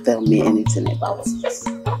didn't even tell me anything about it?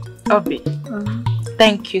 Obi,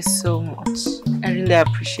 thank you so much. I really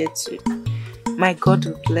appreciate you. My God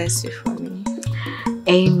will bless you for me.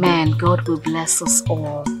 Amen. God will bless us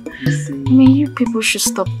all. I mean, you people should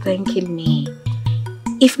stop thanking me.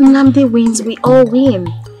 If Nnamdi wins, we all win.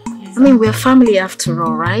 I mean, we're family after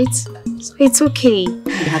all, right? So it's okay. I'm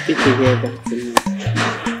happy to hear that.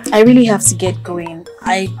 I really have to get going.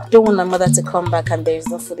 I don't want my mother to come back and there is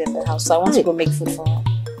no food in the house. So I want to go make food for her.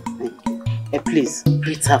 Thank you. Please,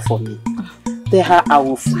 greet her for me. Tell her I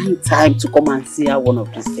will find time to come and see her one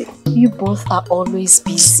of these days. You both are always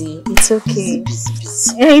busy. It's okay.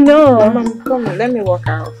 Busy. I know. Come on, let me walk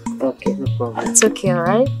out. Okay, no problem. It's okay,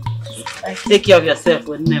 alright? Take care of yourself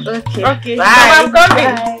whenever. Okay. Okay. Bye. I'm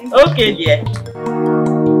coming. Bye. Okay, dear.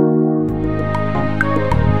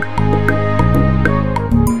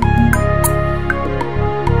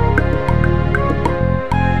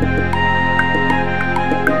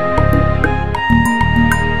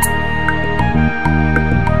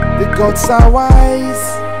 The gods are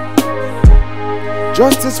wise,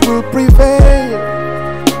 justice will prevail.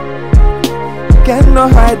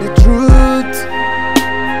 Cannot hide the truth,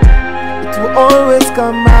 it will always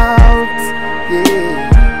come out. Yeah,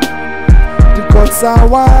 the gods are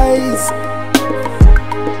wise,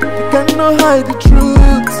 you cannot hide the truth.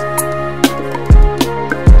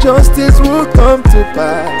 Justice will come to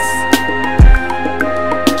pass.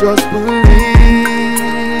 Just believe.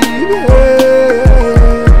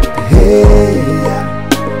 Hey, yeah.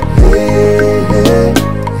 Hey, hey,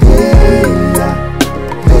 hey, yeah.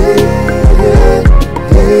 Hey, hey,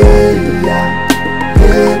 hey, yeah.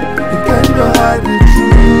 Hey, you cannot hide the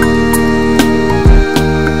truth.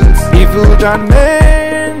 Evil that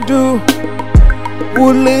men do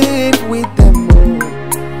will live with them more.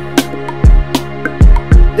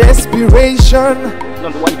 Desperation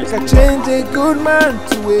can change a good man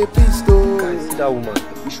to a pistol. See that woman?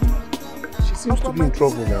 She seems to be in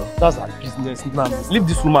trouble now. That's her business now. Leave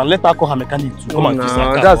this woman, let her call her mechanic to come and fix her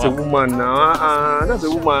car. That's a woman now. That's a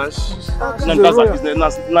woman. That's her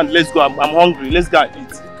business. Now, let's go. I'm hungry. Let's go and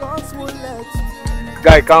eat.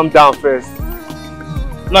 Guy, calm down first.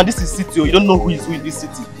 Now, this is city. You don't know who is who in this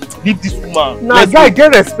city. Leave this woman. Now, guy,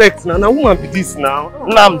 get respect now. Now, woman be this now.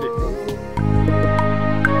 Namde.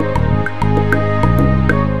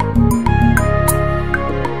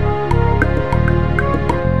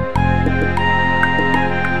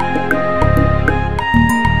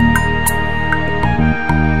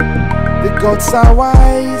 Gods are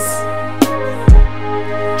wise,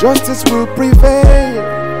 justice will prevail.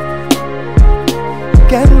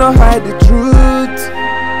 Cannot hide the truth,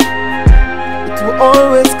 it will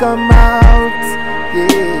always come out.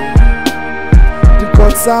 Yeah, the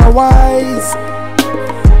gods are wise,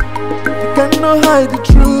 you cannot hide the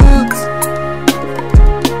truth.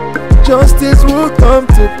 Justice will come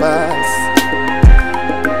to pass.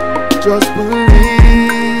 Just believe.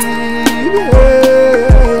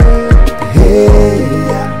 Hey,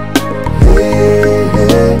 yeah. Hey,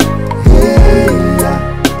 hey, hey, yeah.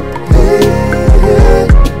 Hey, hey,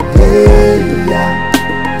 hey, yeah.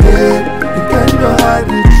 Hey, you cannot hide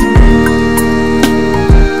the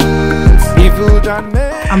truth. Evil that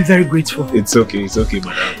man. I'm very grateful. It's okay,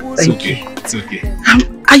 madam. Thank you. It's okay.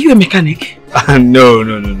 Are you a mechanic? No.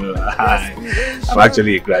 I'm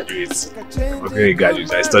actually a graduate. Okay,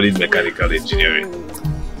 graduate. I studied mechanical engineering.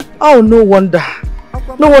 Oh, no wonder.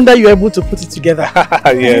 No wonder you're able to put it together.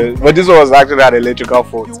 Yeah, but this one was actually an electrical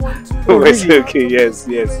fault. Oh, really? It's okay, yes.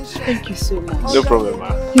 Thank you so much. No problem,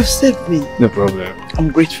 ma. You saved me. No problem.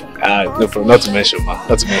 I'm grateful. No problem. Not to mention, ma.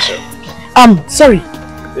 Not to mention. Sorry.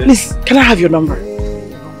 Yes. Please, can I have your number?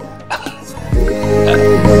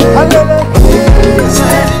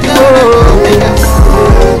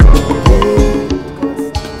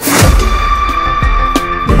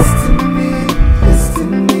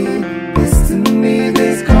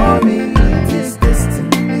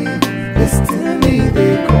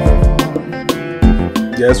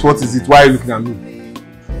 Yes, what is it? Why are you looking at me?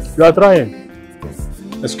 You are trying.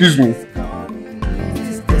 Excuse me.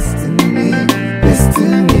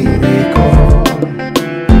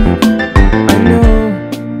 I know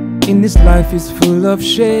in this life is full of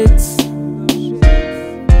shades,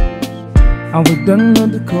 and we don't know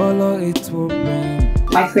the color it will bring.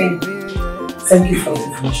 My friend, thank you for the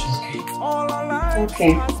information.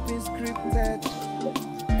 Okay.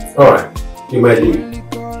 Alright, you might leave.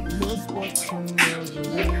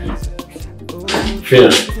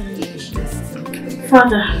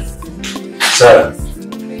 Father. Sarah.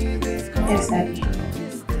 Yes, Daddy.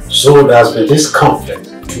 So there has been this conflict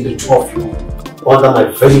between the two of you under my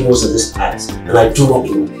very nose in this palace, and I do not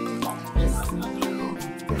know.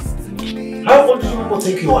 How old do you people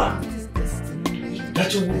think you are?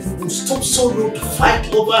 That you will stop so low to fight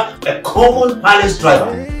over a common palace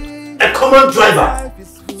driver? A common driver?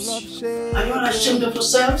 Are you unashamed of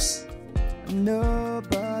yourselves?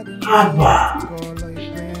 Abba.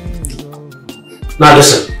 Now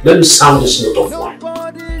listen, let me sound this note of one.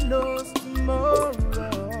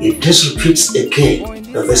 If this repeats again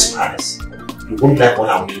in this palace, you won't like what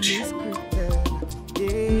I will do to you.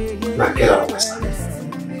 Now get out of my sight.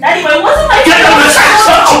 Daddy, but it wasn't my fault. Get out of my sight!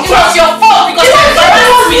 It was your fault because you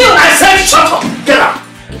embarrassed me. I said shut up! Get out!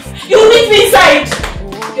 You leave me inside.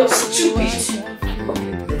 You're stupid.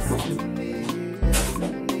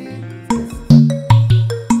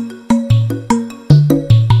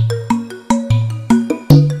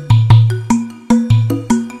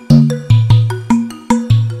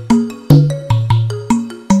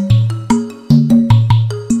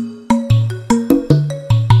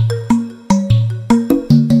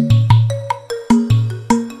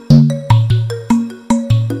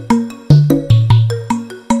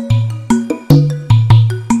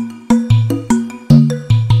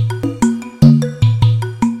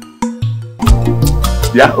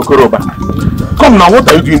 Yeah, Okoroba. Come now, what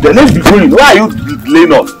are you doing there? Let's be going. Why are you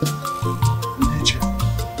delaying us?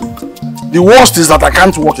 The worst is that I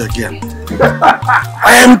can't walk again.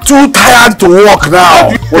 I am too tired to walk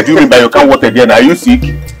now. What do you mean by you can't walk again? Are you sick?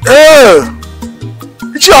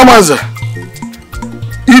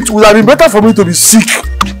 It would have been better for me to be sick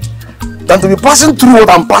than to be passing through what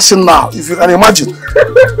I'm passing now, if you can imagine.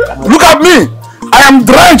 Look at me. I am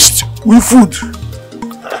drenched with food.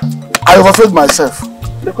 I overfed myself.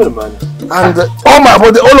 And all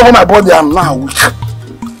over my body, I'm now weak.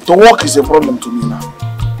 To walk is a problem to me now.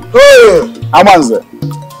 Hey, Amanze,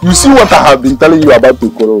 you see what I have been telling you about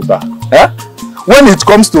Okoroba? Eh? When it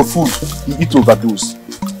comes to food, he eats overdose.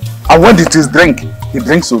 And when it is drink, he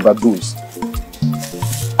drinks overdose.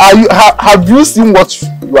 Have you seen what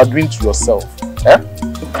you are doing to yourself? Eh?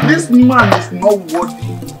 This man is not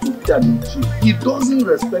worthy to be an Ichie. He doesn't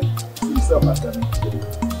respect himself as an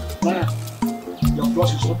Ichie. Your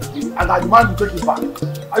flush is not again, and I demand to take it back.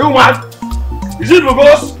 Are you mad? Is it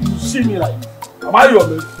because you see me like this? Am I your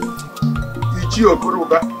mate? Ichie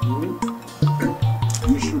Okoroba,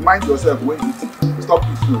 you should mind yourself when you stop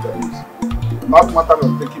eating overdose. Not matter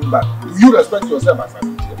of taking back. Do you respect yourself as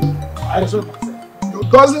an Ichie? I respect myself. You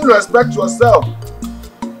doesn't respect yourself.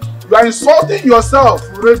 You are insulting yourself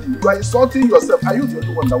already. You are insulting yourself. Are you the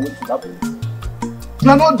only one that went to that place? You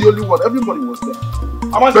are not the only one. Everybody was there.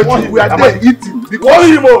 But we are there eating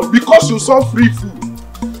because you saw free food.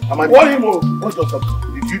 What just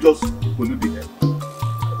happened? Did you just pollute the air?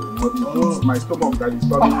 It's my stomach that is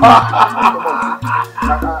turning.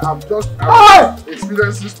 I'm just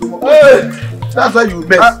experiencing stomach. That's how you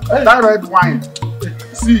mess. That red wine.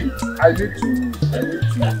 See, I need to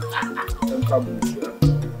enter bush.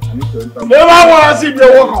 I need to enter. Never want to see me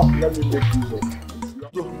walk up. Let me make use of it.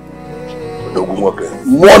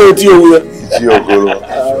 More to you.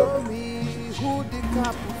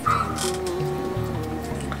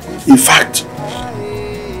 In fact,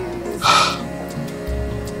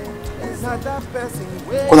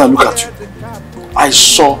 when I look at you, I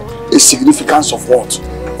saw a significance of what?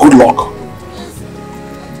 Good luck.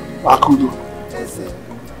 Akudo.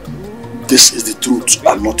 This is the truth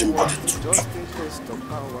and nothing but the truth.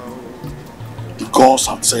 The gods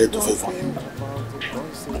have decided to favor you.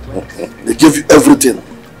 They gave you everything.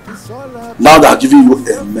 Now they are giving you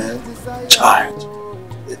a male child.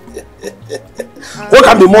 What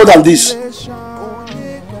can be more than this?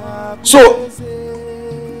 So,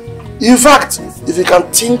 in fact, if you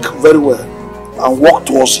can think very well and work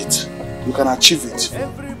towards it, you can achieve it.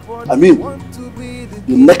 I mean,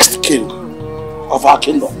 the next king of our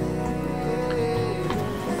kingdom.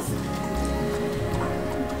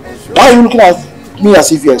 Why are you looking at me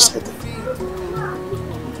as if you are excited?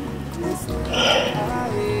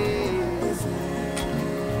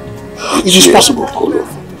 It is possible, Kolo.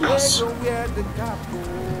 Yes.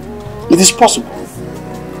 It is possible.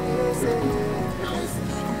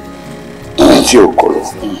 Kolo.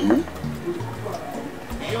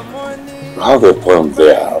 You have a point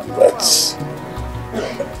there, but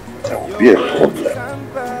there will be a problem.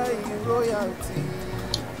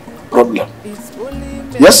 Problem?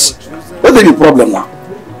 Yes? Let there be problem now.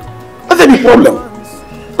 Let there be problem.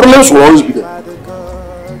 Problems will always be there.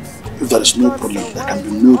 If there is no problem, there can be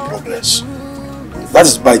no progress. That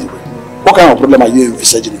is by the way. What kind of problem are you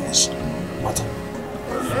envisaging in this matter?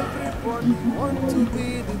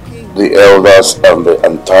 The elders and the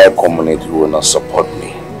entire community will not support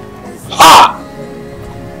me. Ha!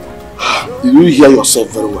 Did you hear yourself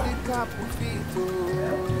very well?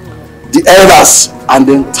 The elders and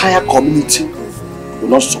the entire community will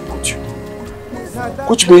not support you.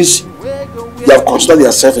 Which means you have considered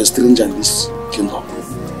yourself a stranger in this kingdom.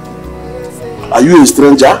 Are you a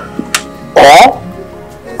stranger? Or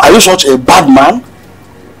are you such a bad man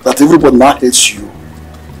that everybody now hates you?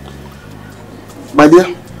 My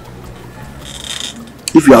dear,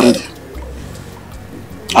 if you are ready,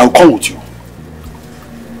 I'll come with you.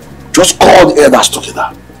 Just call the elders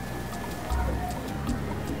together.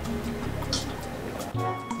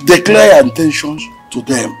 Declare your intentions to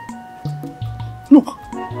them. Look.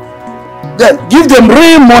 Then give them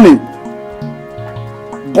real money.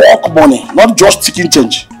 Bulk money, not just chicken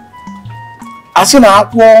change. As in a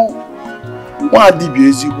one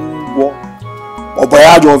DBS or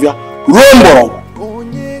by Jovia, roll.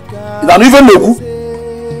 You don't even know.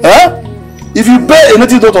 Eh? If you pay a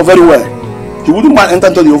native doctor very well, he wouldn't mind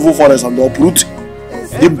entering into the oval forest and uproot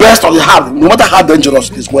the best of the hard, no matter how dangerous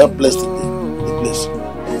it is, well placed in the place.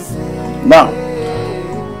 Now,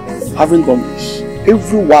 having done this,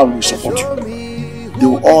 everyone will support you. They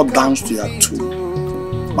will all dance to your tune.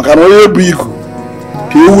 I can only bring you.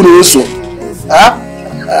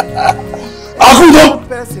 Akudo,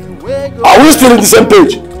 are we still in the same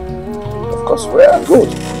page? Of course we are. Good.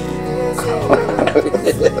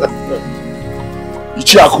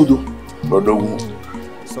 Ichi Akudo, brother,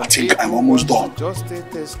 I think I'm almost done.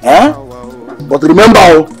 Huh? But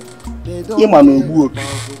remember, him and Obu.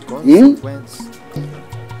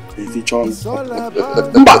 If you I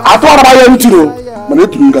thought about you,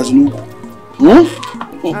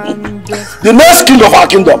 the next king of our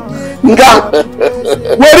kingdom. Nga,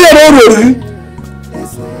 where are you?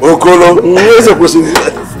 Okolo, where's the person?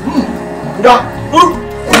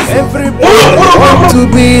 Everybody want to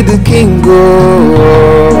be the king.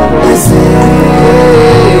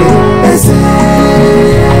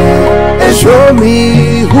 Show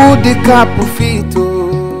me who the cap fit. I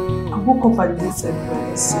woke up and this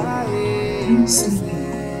everybody said, are you sleeping?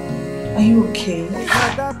 Are you okay?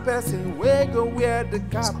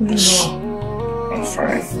 What's going on? I'm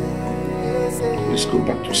fine. Let's go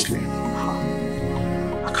back to sleep.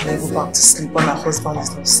 How can I go back to sleep when my husband is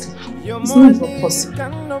not sleeping? It's not even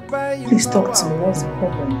possible. Please talk to me. What's the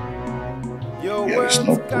problem? There is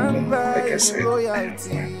no problem. Like I said, I'm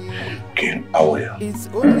fine. Okay, I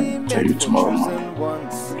will tell you tomorrow morning.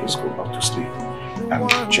 Let's go back to sleep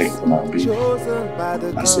and check on our baby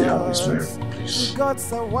and see how he's faring, please.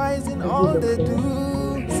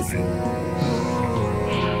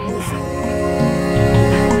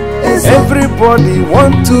 Everybody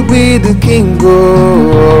want to be the king.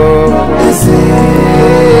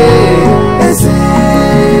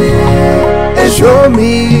 Show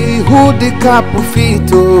me who the cap fit.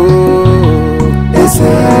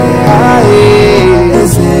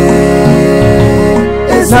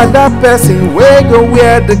 Now that person we go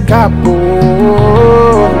wear the cap.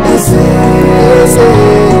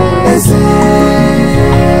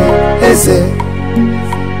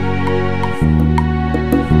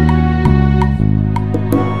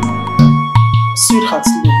 Sweetheart,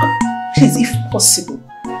 look, please, if possible,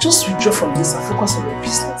 just withdraw from this and focus on your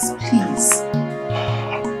business, please.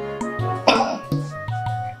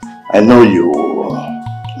 I know you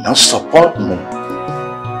not support me.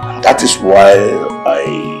 And that is why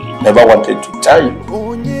I never wanted to tell you.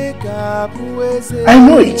 I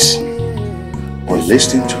know it. But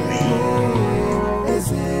listen to me.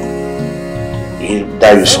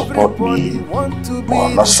 Either you support me or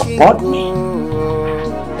not support me,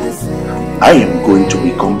 I am going to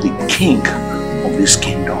become the king of this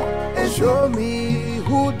kingdom.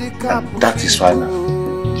 And that is why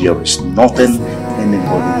there is nothing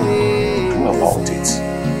anybody can do about it.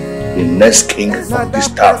 The next king of this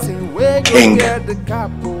town, King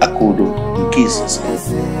Akudo Nkisis.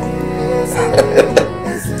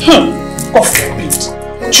 God forbid.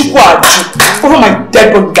 Over my dead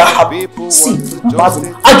body that happen. See, I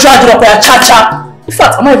dragged it up there, cha-cha. In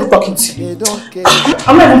fact, I'm not even talking to you.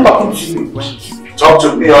 I'm not even talking to you. Talk to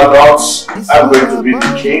me or not, I'm going to be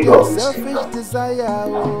the king of this kingdom.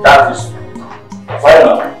 That is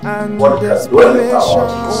final. What can do anything about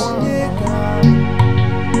this?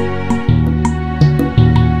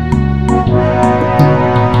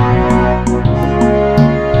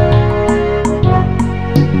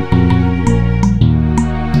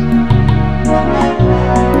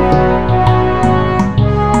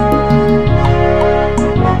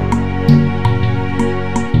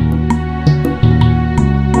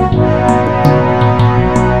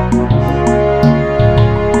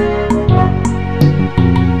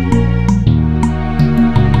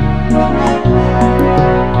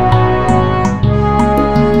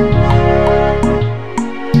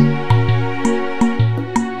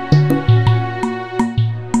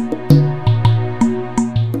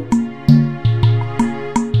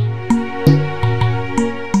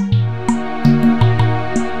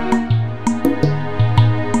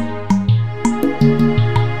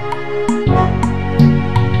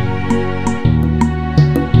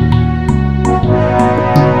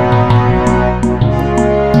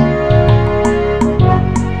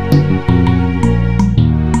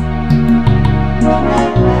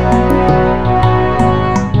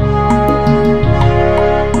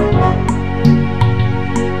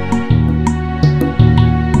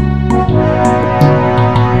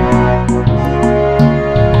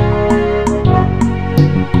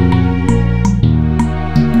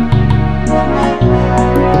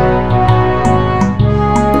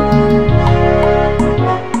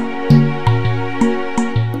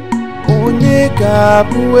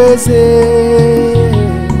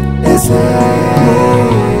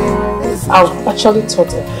 I actually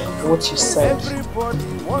thought of what you said,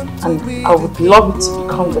 and I would love it to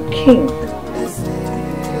become the king.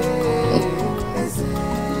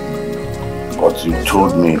 But you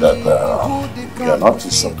told me that you are not to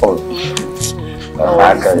support. That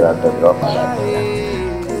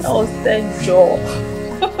was the job.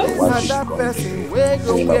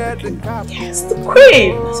 Yes, the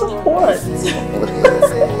queen. That's what I want.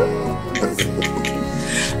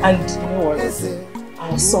 And you know what?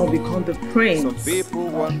 Our son become the prince. You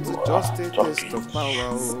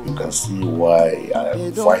can see why I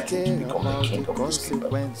am fighting to become the king of this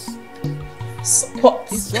kingdom. Support.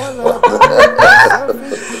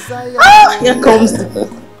 Here comes the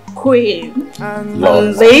queen and the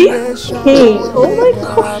king. Oh my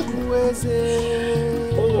god.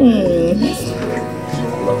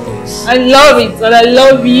 I love it and I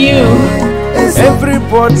love you.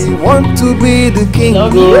 Everybody want to be the king.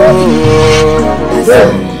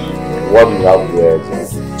 What we have here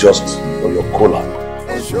is just for your cola.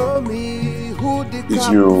 If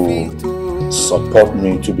you support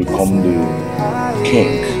me to become the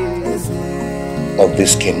king of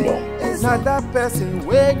this kingdom, I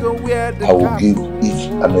will give each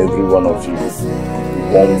and every one of you 1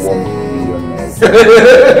 million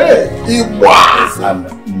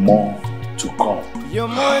and more to come. You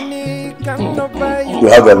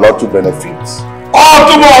have a lot to benefit.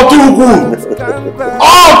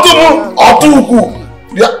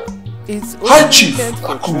 Hi Chief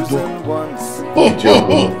Akudo.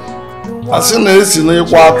 Asị na esi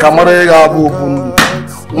n'ịkwa aka mara ị ga-abụ okwu ndụ.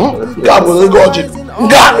 Nke a bụ ego ọjị.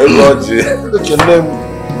 Ekene m.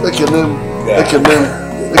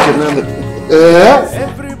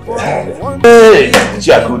 Hey,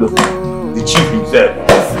 Chief Akudo. The chief himself.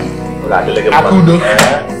 Akudo.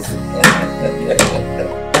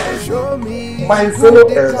 My fellow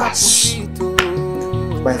elders.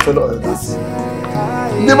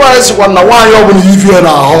 Ndị be anyị sịkwa na nwaanyị ọ bụla ifie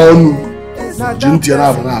na-ahụ ọnụ ji ntị ya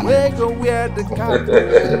na-abụ naanị.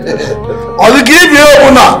 Ọ dị ka ibi ebu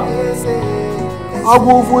na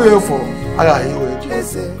agwọ ụfụ ya efọrọ aghaghị iwe eji.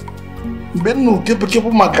 Mgbe nnu kepụkepụ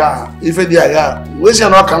maka ife dị agha wee si ya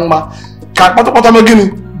na ọka mma ka kpatakpata me gịnị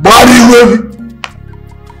gbara ihu ebi.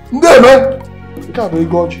 Ndị eme nke a bụ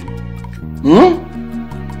ego ọjị.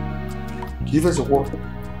 Ka ife sikwa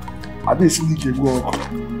ada esi n'ike egbu ọkụ.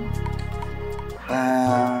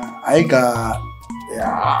 Anyị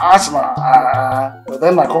ga-asị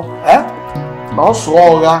na ọsụ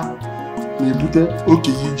ọgha na-ebute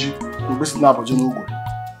okenye iji mgbe si na-abụje n'ogwe.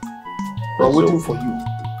 We're waiting for you.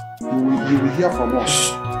 You will hear from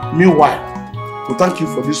us. Meanwhile, we thank you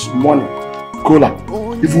for this money, cola.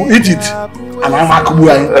 If you eat it, and I'm akubu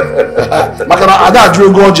anyị. Maka na ada ajụ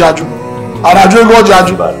ego ọjị ajụ. Ada ajụ ego ọjị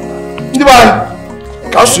ajụ. Ndị be anyị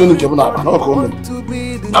ka asụ unu nke bụ na akpa na ọka ome.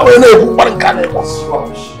 Na wee na-ekwu mkparị nke a na-ekwu.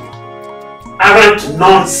 Arrant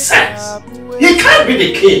nonsense. He can't be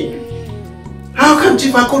the king. How can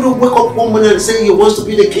Chief Akudo wake up one morning and say he wants to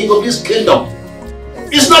be the king of this kingdom?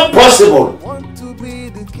 It's not possible.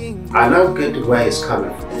 I now get where he's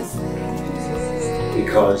coming from.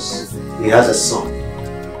 Because he has a son.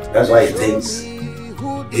 That's why he thinks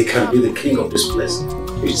he can be the king of this place.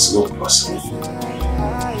 It's not possible.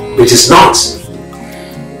 It is not.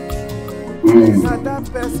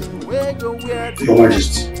 Your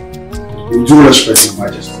Majesty. With due respect, Your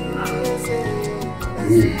Majesty.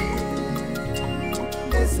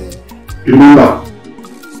 Remember,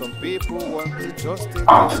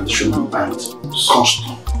 our traditional and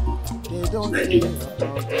custom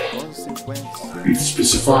it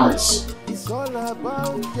specifies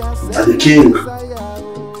that the king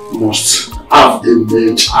must have a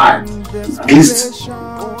male child, at least.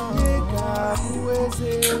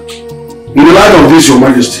 In the light of this, Your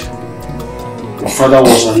Majesty, my father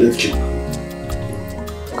was a late king.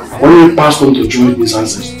 When he passed on to join his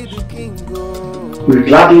ancestors, we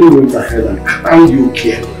gladly went ahead and crowned you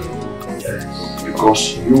king. Yes,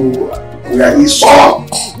 because you were his son.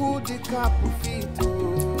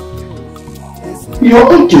 In your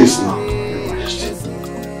own case now, Your Majesty,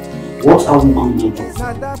 what are we going to do?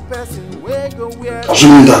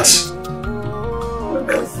 Assuming that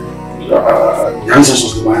the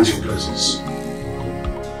ancestors demand your presence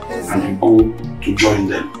and you go to join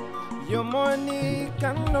them.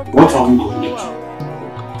 What are we going to do?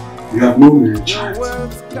 You have no male child.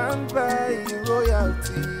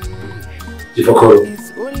 Chief Okoli,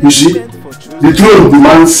 you see, the throne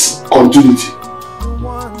demands continuity.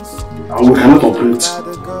 And we cannot operate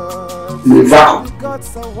in a vacuum.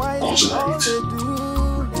 Consider it.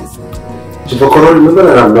 Chief Okoli, remember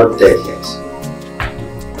that I'm not dead yet.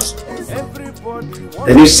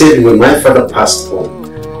 Then you said when my father passed on,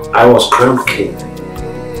 I was crowned king.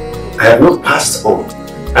 I have not passed on.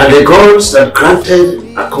 And the gods that granted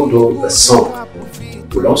Akudo the son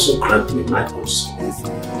will also grant me my own son.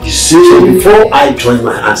 You see, so before I join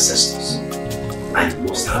my ancestors, I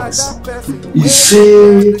must have this. You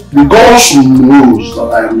see, the gods knows that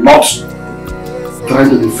I am not trying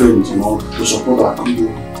to defend, to support our people.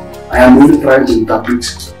 I am only trying to interpret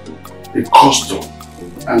the custom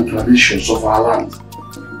and traditions of our land.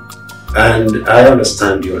 And I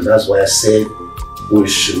understand you, and that's why I said we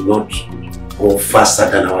should not go faster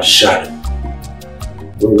than our shadow.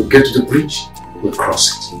 When we get to the bridge, we'll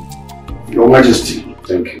cross it. Your Majesty,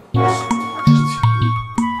 thank you.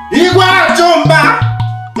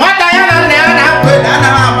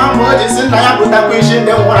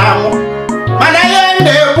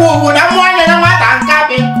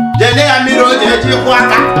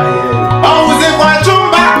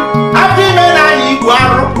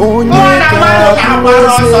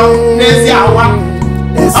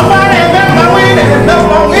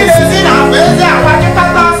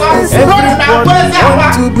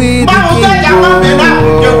 Want to be the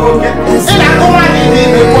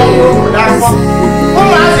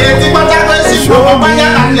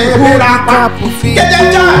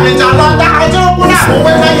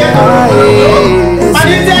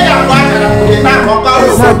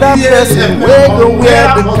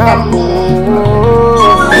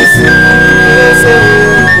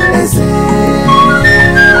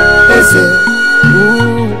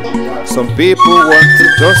Some people want to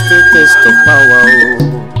just a taste of power.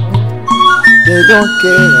 They don't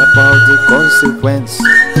care about the consequence.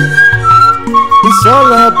 It's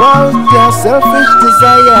all about their selfish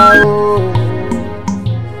desire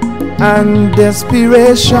and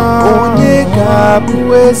desperation.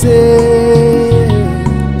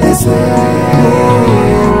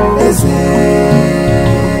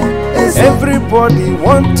 Everybody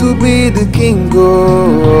want to be the king.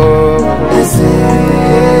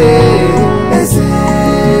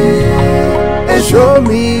 Show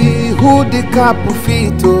me who the capo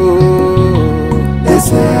fit.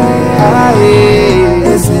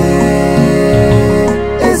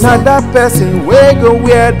 Now that person we go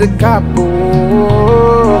wear the capo.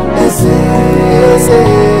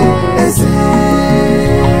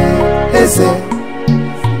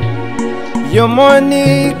 Your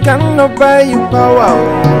money cannot buy you power.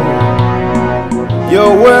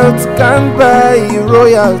 Your wealth can't buy you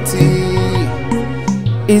royalty.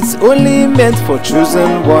 It's only meant for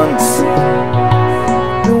chosen ones,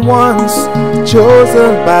 the ones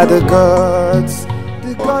chosen by the gods.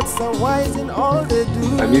 The gods are wise in all they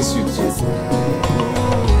do. I miss you too.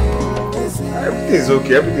 Everything's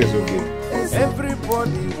okay, everything's okay.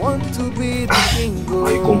 Everybody want to be the king.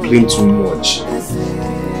 I complain too much.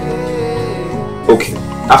 Okay,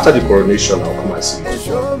 after the coronation, I'll come and see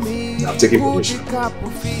you. I've taken permission.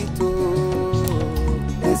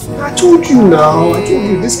 I told you now, I told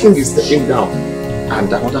you this king is stepping down and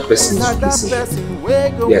the other person is replacing.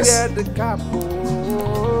 Yes.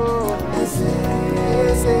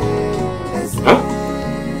 Huh?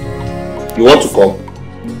 You want to come?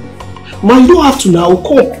 Man, you don't have to now,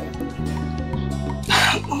 come.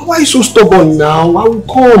 Why are you so stubborn now? I will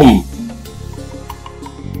come.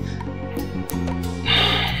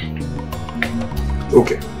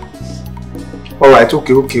 Okay. Alright,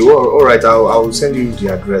 okay. Alright, I will send you the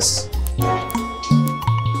address.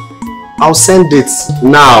 I'll send it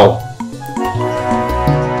now.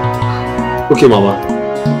 Okay, Mama.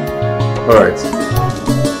 Alright.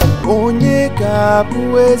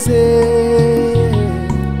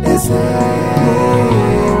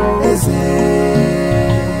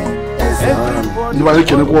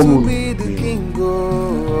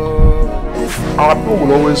 Our people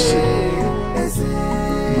will always say,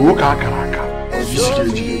 we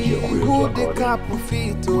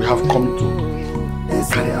have come to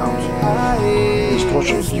carry out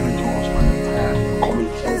instructions given to us by the entire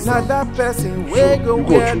community. So you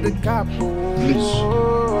go through them. Please,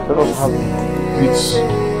 let us have peace.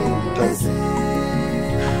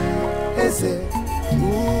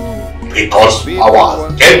 Because our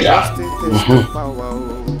agenda.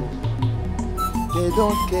 They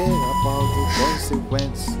don't care about the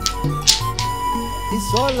consequence.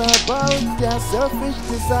 It's all about their selfish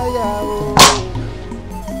desire.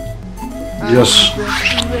 Yes,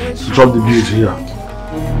 drop the bead here.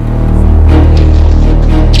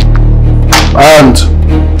 And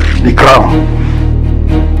the crown.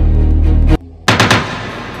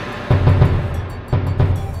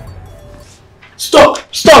 Stop!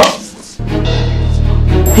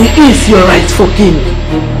 He is your rightful king.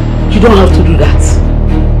 You don't have to do that.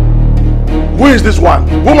 Who is this one?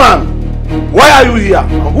 Woman! Why are you here?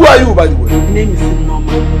 Who are you, by the way? My name is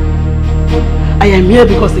Norma. I am here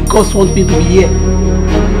because the gods want me to be here.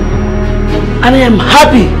 And I am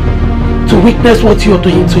happy to witness what you are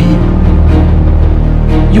doing to him.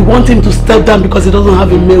 You want him to step down because he doesn't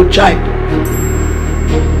have a male child.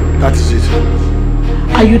 That is it.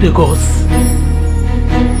 Are you the gods?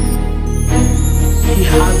 He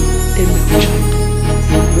has a male child.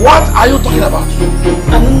 What are you talking about?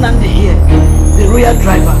 Anunandi here, the royal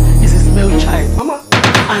driver, is his male child. Mama.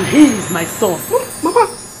 And he is my son. Mama.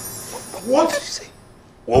 What did you say?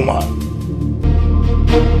 Woman.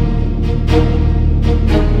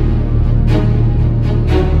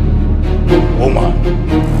 Woman.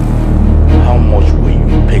 How much will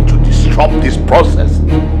you pay to disrupt this process?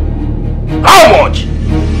 How much?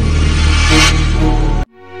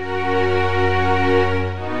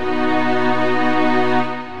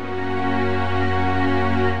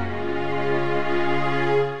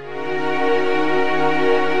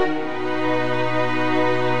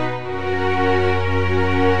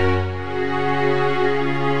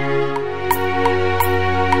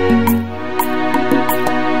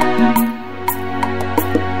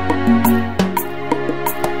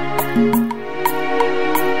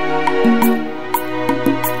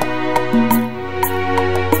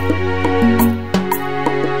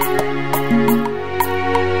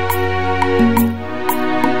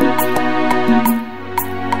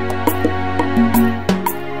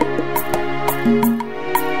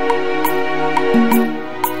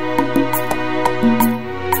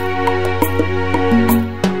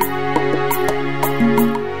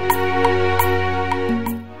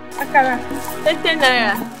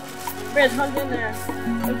 Bread, 100 naira.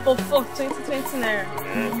 And for 20 naira.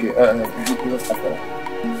 Okay,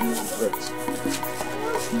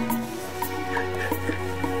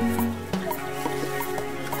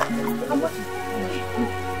 How much?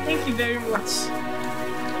 Thank you very much.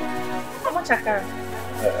 How much akara?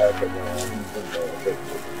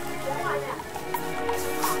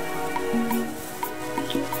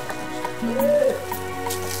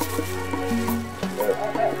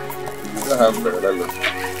 You don't have parallel.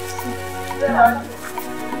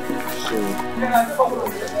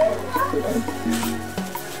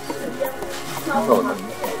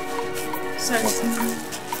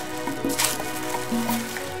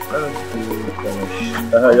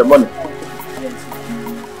 Your money.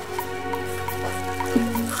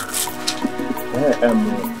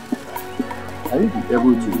 Are you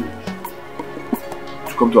able to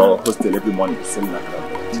come to our hostel every morning to sing like that?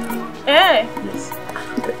 Yes.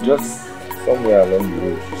 Just somewhere along the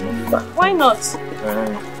road. It's not far. Why not?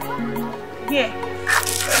 Yeah.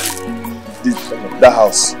 That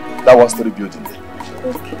house, that one-story building there.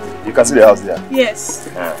 Okay. You can see the house there? Yes.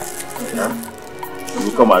 You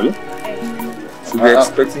will come, are you? Should be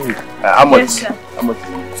expecting you. How much? Yes, sir. How much?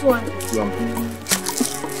 200. 200.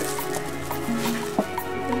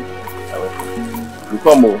 You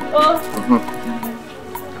come,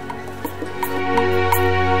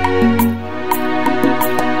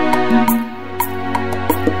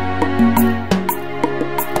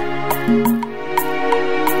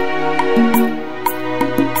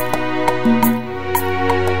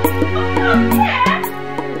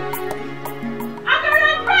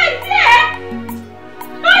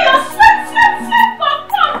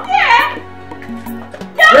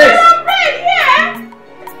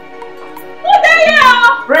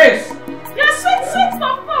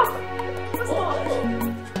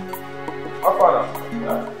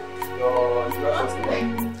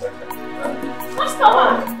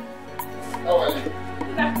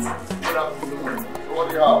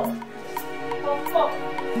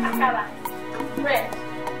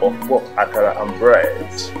 akara and bread.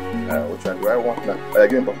 Which one do I want now?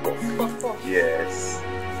 Give me puff. Yes.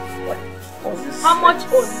 How much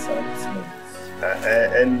on?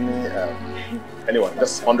 Anyone,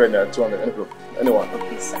 just 100, 200, anyone.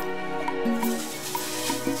 Okay, sir.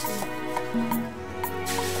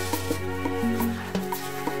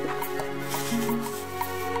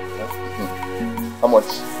 How much?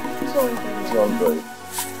 200. 200.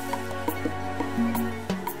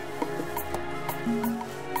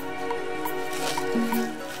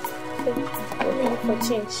 For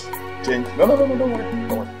change. Change? No, don't worry.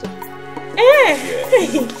 Yeah.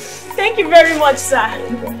 Thank you very much, sir.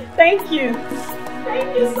 Thank you.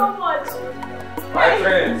 Thank you so much. My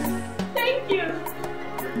friends. Thank you.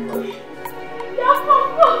 Yeah,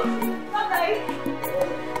 Pop. Bye-bye.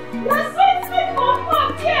 You're sweet,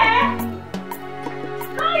 Pop. Yeah.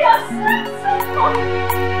 Oh, you're sweet, Pop.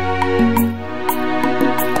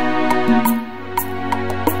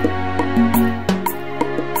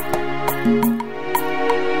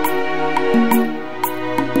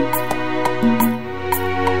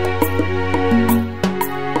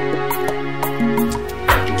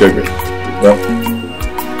 Take it. No.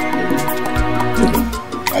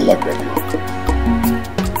 I like that.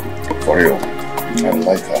 I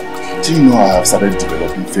like her. Do you know I have started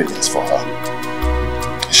developing feelings for her?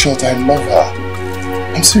 In short, I love her.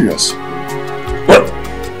 I'm serious. What?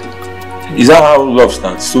 Is that how love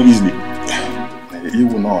starts so easily? You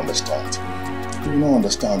will not understand. You will not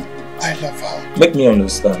understand. I love her. Make me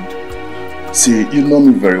understand. See, you know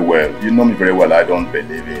me very well. You know me very well. I don't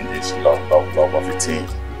believe in this love of a thing.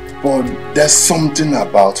 But there's something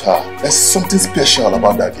about her. There's something special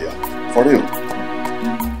about that girl. For real.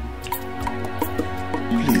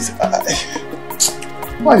 Please,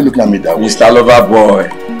 why are you looking at me that way? Mr. Lover Boy.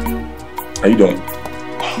 Are you done?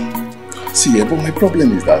 See, but my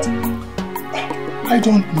problem is that I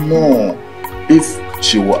don't know if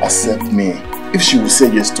she will accept me, if she will say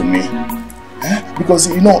yes to me. Because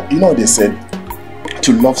you know they said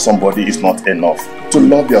to love somebody is not enough. To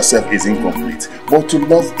love yourself is incomplete. But to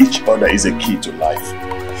love each other is a key to life.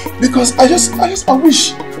 Because I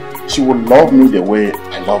wish she would love me the way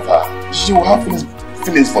I love her. She will have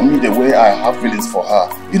feelings for me the way I have feelings for her.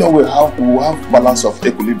 You know, we'll have balance of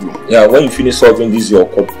equilibrium. Yeah, when you finish solving this your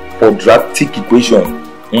quadratic equation,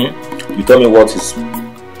 you tell me what is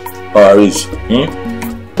power is.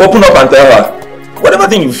 Open up and tell her whatever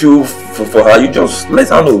thing you feel for her. You just let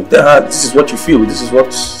her know. Tell her this is what you feel. This is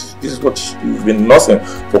what you've been nursing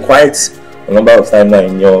for quite a number of time now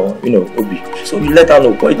in your hobby. So you let her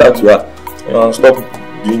know. Point it out to her. Stop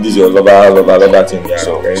doing this your lover thing. Yeah.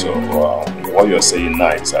 So what you're saying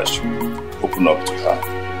now is I should open up to her.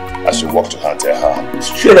 I should walk to her and tell her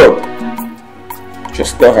straight up.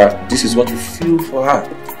 Just tell her this is what you feel for her.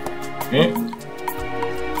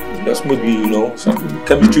 Just maybe some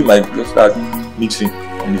chemistry might just start mixing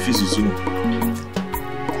in the physics,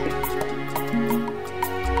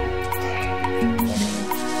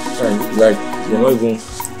 Like you're not even.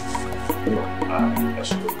 I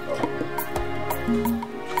should go.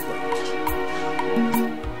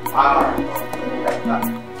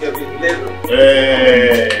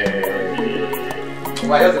 Hey!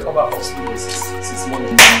 Why does it come back from school since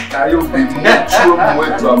morning?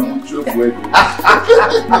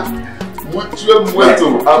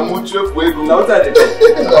 Mucho fuego. Now what are they doing?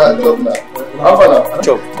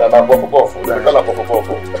 Chop.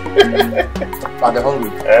 And they're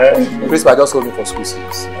hungry. Principal just told me for school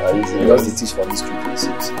series. He does the teach for these 3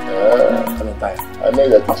 classes. I'm tired. I know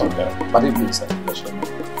you're teaching now. But he thinks that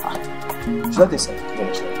she's not this side.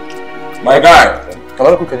 My guy. Can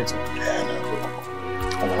I cook anything?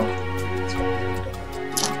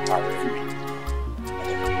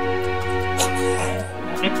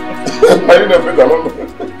 I didn't know better.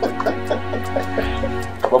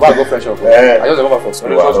 Baba, go fresh up. I just remember for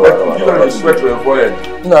school. You sweat to your forehead.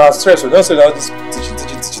 No, I'm stressed. Don't say all this teaching.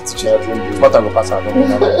 It's not time to pass out.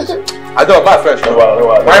 I don't buy fresh.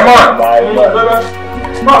 My man.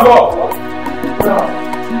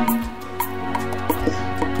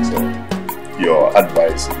 So, your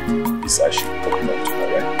advice is I should open up to her,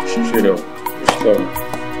 right? Straight up.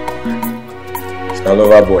 It's a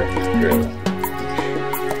lover boy. Yeah.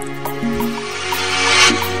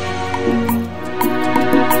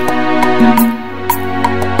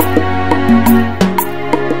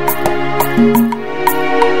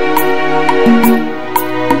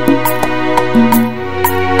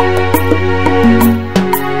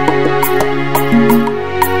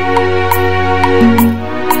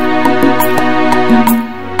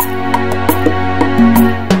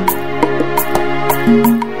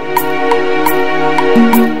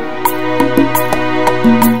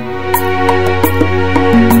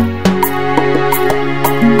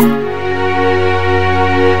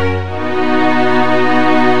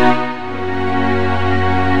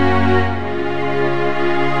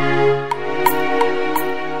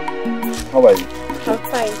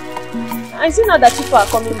 Is it not that people are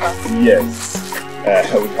coming back? Yes.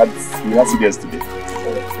 We had to yesterday.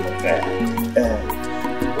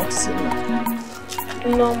 What's your name?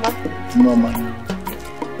 Norma.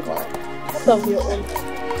 Wow. What of your own?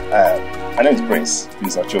 My name is Prince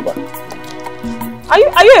Achoba. Are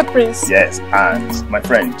you a prince? Yes, and my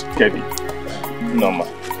friend Kevin. Norma,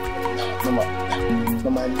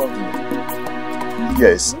 I love you.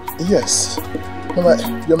 Yes.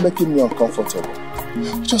 Norma, you're making me uncomfortable.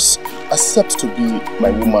 Just accept to be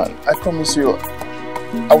my woman. I promise you,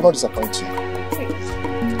 I will not disappoint you.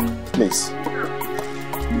 Please.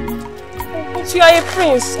 But you are a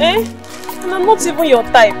prince, eh? And I'm not even your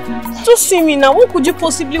type. Just see me now. What could you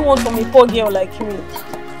possibly want from a poor girl like me?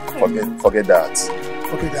 Forget that.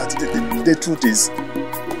 The truth is,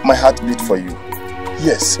 my heart beats for you.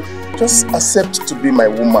 Yes. Just accept to be my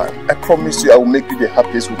woman. I promise you, I will make you the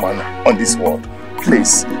happiest woman on this world.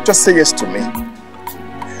 Please, just say yes to me.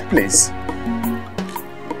 Please.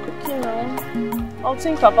 Okay now. I'll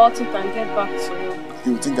think about it and get back to you.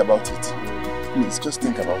 You will think about it. Please, just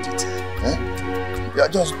think about it. Eh? Yeah,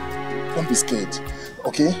 just don't be scared.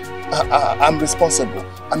 Okay? I'm responsible.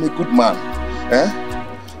 I'm a good man. Eh?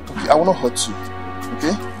 Okay, I will not hurt you.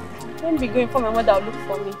 Okay? Don't be going for my mother, will look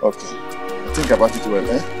for me. Okay. Think about it well,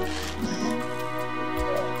 eh?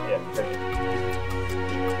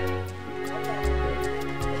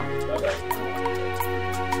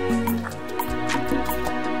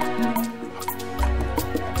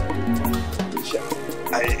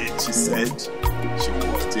 She said she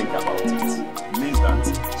will think about it. It means that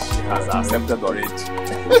she has accepted already.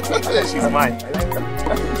 She's mine.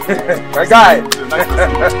 My guy!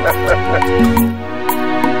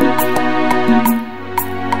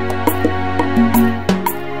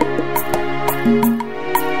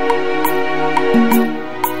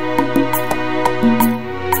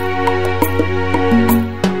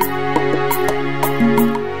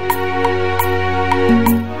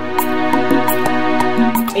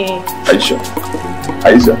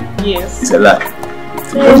 Aisha? Yes. It's a lie.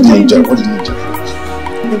 What did you enjoy? What did you enjoy?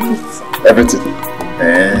 Everything.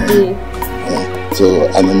 So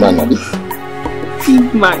I'm a man, Abi?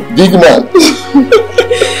 Big man. Big man?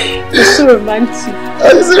 You're so romantic.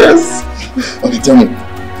 Are you serious? Okay, tell me,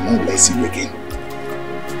 when will I see you again?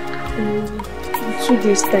 2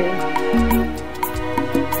 days time.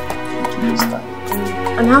 2 days time?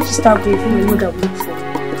 And I have to start with my mother will look for me.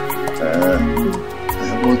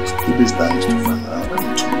 What 2 days time is too far now?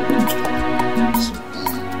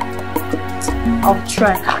 I'll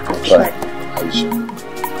try. I'll try. Are you sure?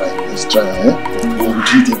 Right, let's try, eh? We'll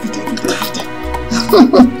do it every day.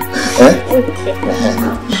 Eh? Okay.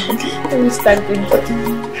 Okay. Let me start doing that.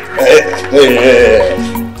 Hey.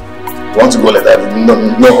 Want to go like that?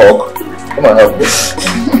 No hug. Come on, hug me.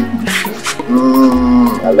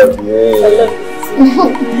 I love you. I love you too.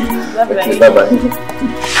 Bye-bye. Okay, bye-bye. Bye.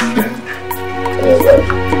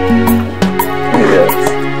 Yes.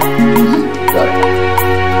 Bye.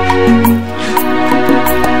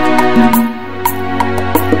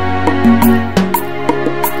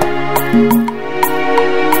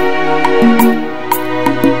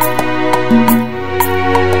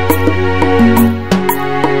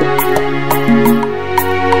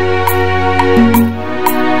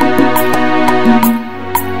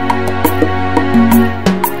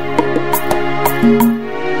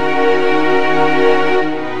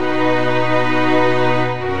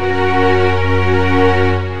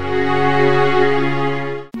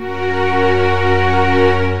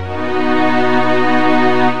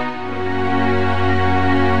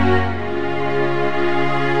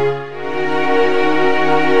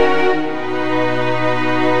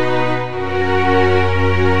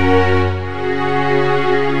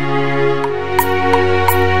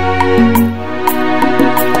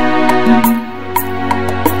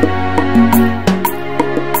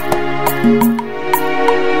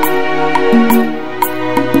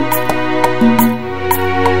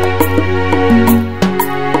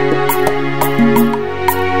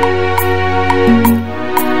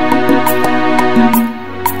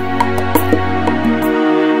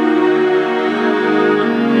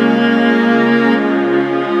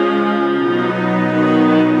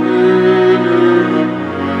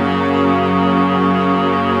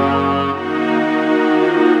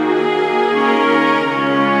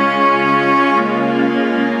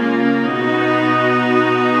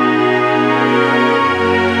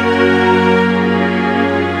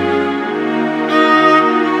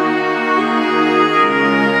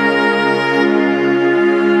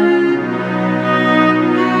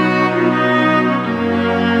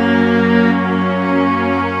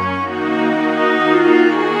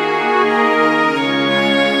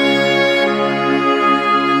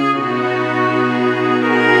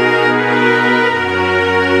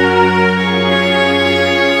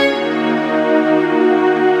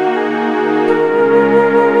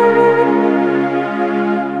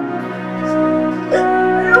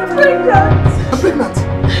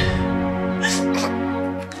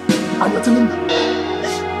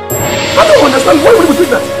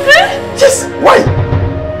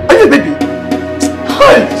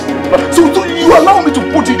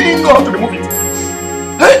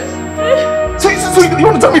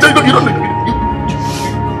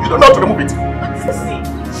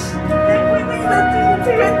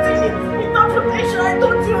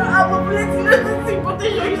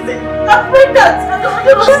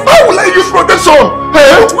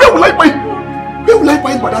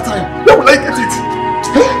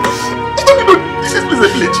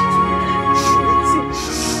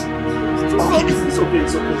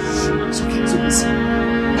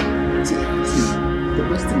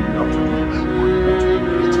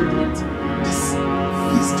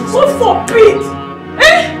 God forbid!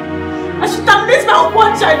 I should terminate my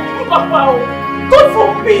unborn child, Papa. God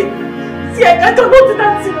forbid! See, I don't know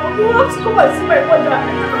that thing. You have to come and see my mother. I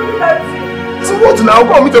don't know that thing. So what now?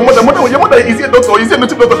 Go and meet your mother. Your mother is a doctor. Is a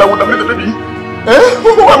native doctor that would have made the baby?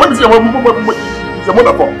 Why am I missing your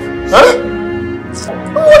mother for?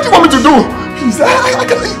 What do you want me to do? Please, I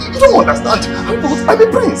can't. You don't understand. I'm a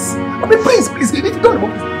prince. I'm a prince. Please, if you don't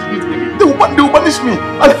remove this baby, they will punish me.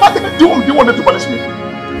 And do you want them to punish me?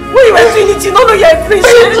 Why you were doing it? You don't know you're a prince.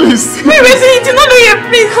 Please. Why you were doing it? You don't know you're a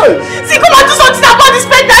prince. See, come and do something about this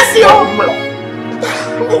pregnancy.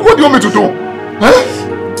 What do you want me to do?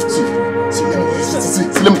 See,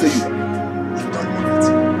 let me tell you.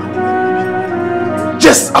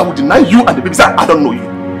 Yes, I will deny you and the baby. I don't know you.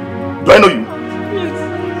 Do I know you?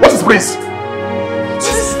 Yes. What is prince?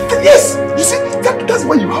 Yes. You see, that's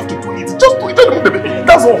why you have to do it. Just do it. Don't remove the baby.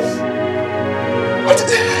 That's all.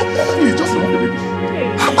 Please, just remove the baby.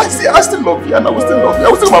 I still love you and I will still love you. I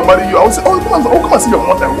will still marry you. I will say, oh, come and see your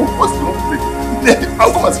mother. I will first remove the baby.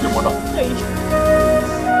 I'll come and see your mother.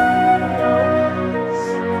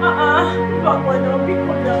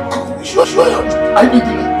 Sure. Are you doing it?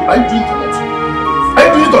 Are you doing it or not? Are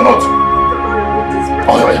you doing it or not?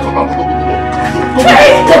 Oh, yeah, come on, go.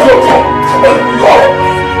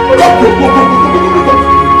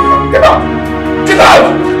 Get out! Get out!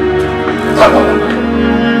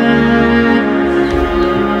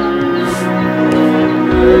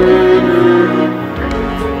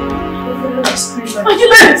 Are you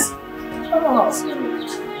late?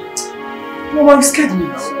 Mama, you scared me.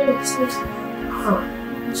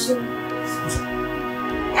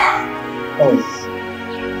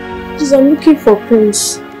 Please, I'm looking for Prince.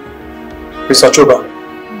 Prince Ochoba.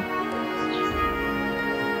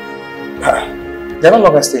 They're no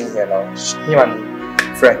longer staying here now. Him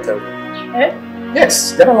and Fred.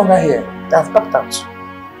 Yes, they're no longer here. They have popped out.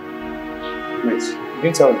 Wait, you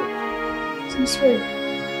didn't tell me. Since when?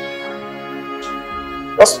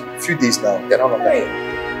 Just a few days now. They're no longer here.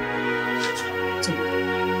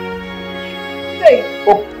 Hey.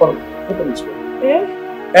 Open this way.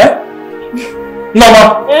 Mama!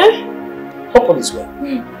 Open this way.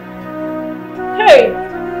 Hey.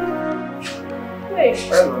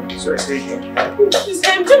 Sorry, say again. It's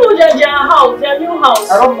empty their house, their new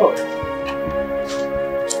house. I don't know.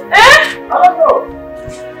 I don't know.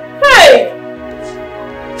 Hey!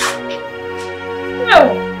 No.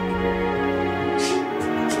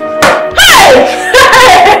 Hey!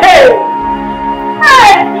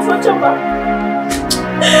 Prince Ochoba!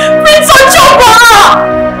 Prince Ochoba!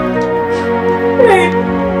 Hey!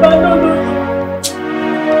 No.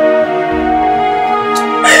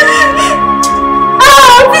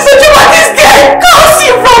 Prince Ochoba is dead! Curse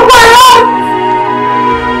you from my heart!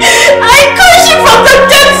 I curse you from the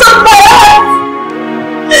depths of my heart!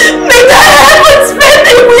 May the heavens bear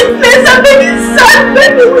me witness and may the sun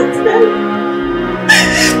bear me witness!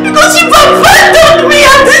 Because you've abandoned me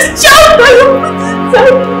and this child that you put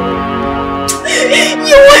inside me!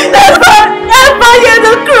 You will never ever hear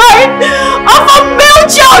the cry of a male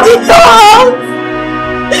child in your house!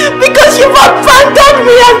 Because you've abandoned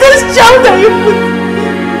me and this child that you put inside me!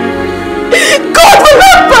 God will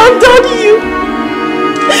abandon you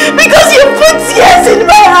because you put tears in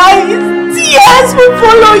my eyes. Tears will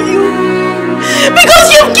follow you because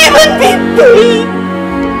you've given me pain.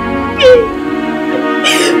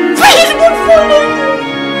 Pain will follow you.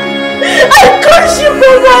 I curse you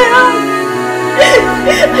from my heart.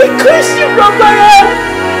 I curse you from my heart.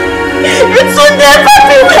 It will never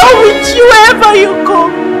be well with you wherever you go.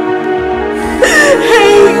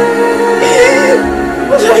 Hey.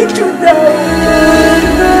 Would I do that?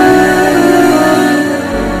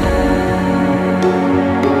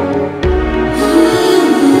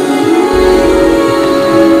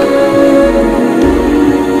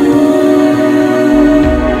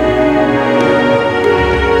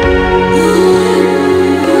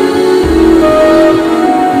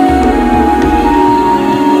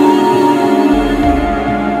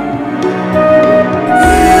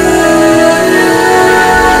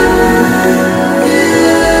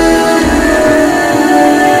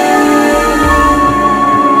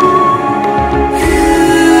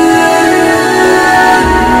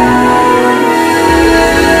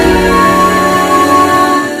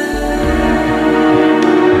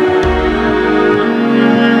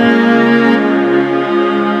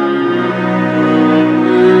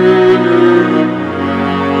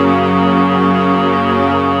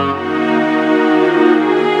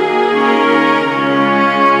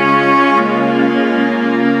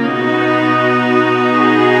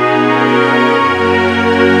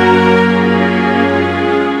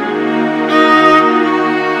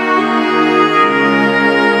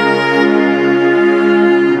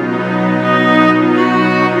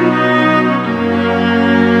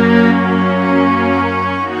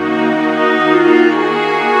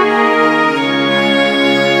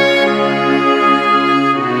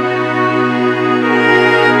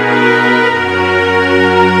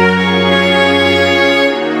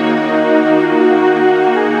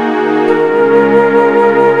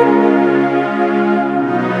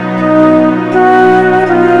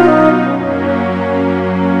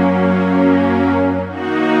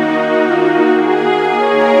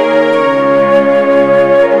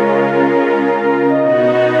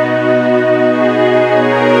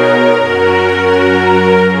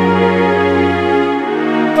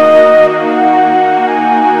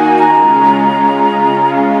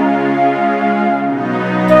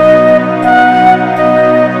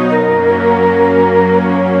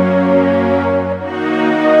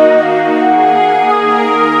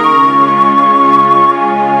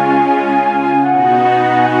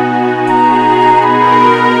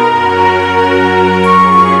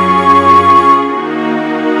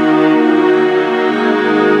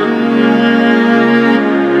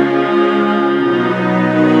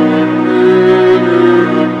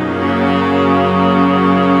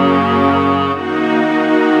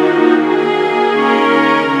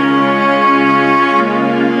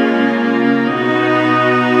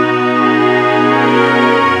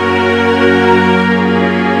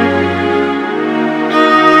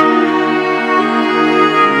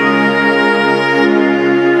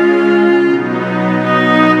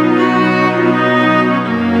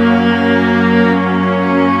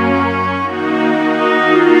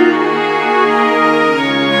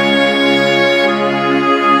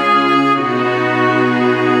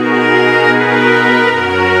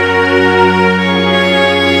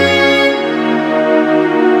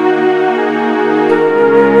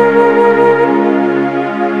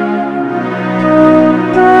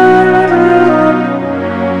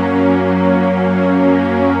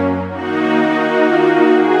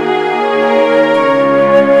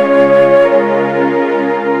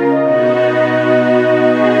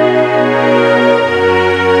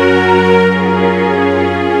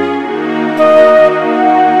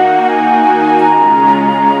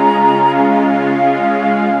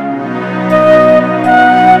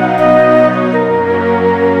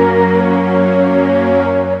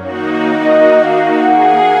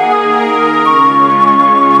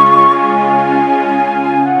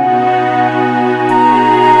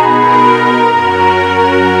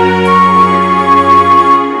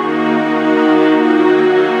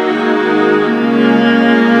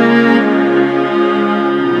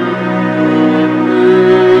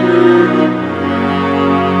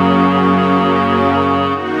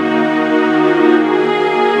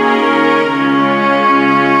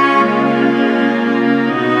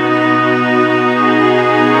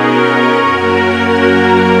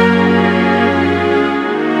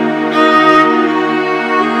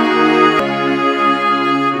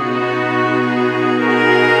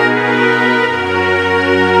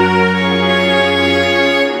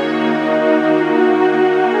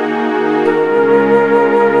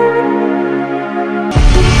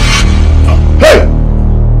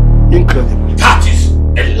 Incredible. That is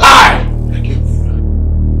a lie.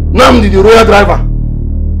 Namdi, the royal driver,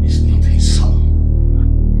 It's not his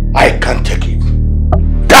son. I can't take it.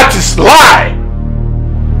 That is lie.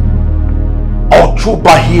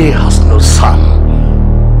 Ochuba here has no son.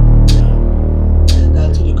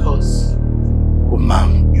 That's the cause.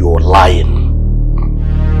 Woman, you're lying.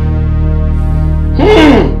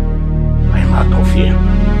 I'm out of here.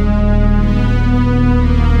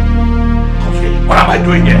 What am I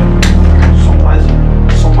doing here?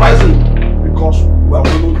 Surprising, because we have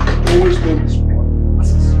always known this one as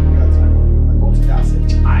his real driver and not as a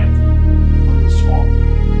child of his son.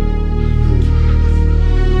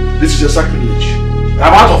 This is a sacrilege.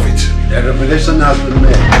 I'm out of it. The revelation has been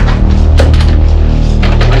made.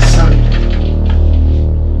 My son.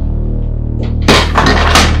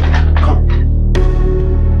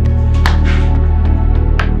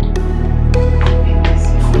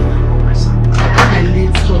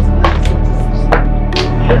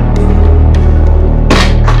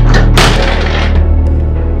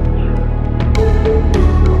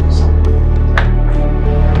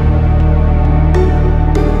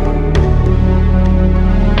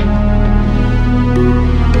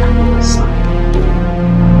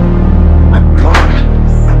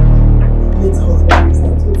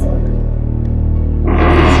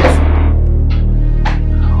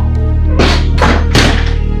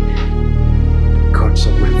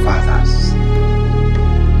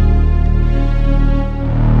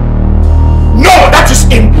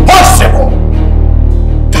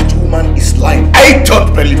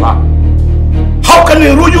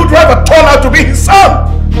 To be his son.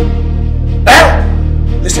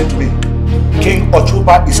 Listen to me. King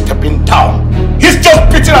Ochuba is stepping down. He's just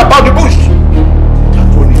beating about the bush. That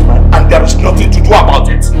one is mine, and there is nothing to do about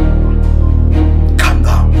it. Calm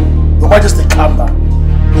down. Your Majesty, calm down.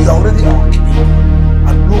 He's already our king.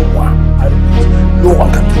 And no one, I repeat, no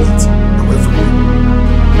one can do it away from him.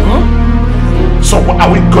 So what are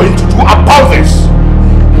we going to do about this?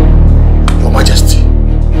 Your Majesty,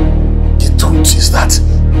 the truth is that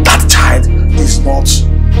that child is not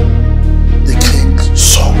the king's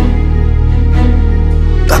son.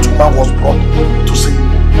 That woman was brought to say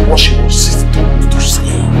what she was told to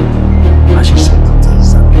say. And she said it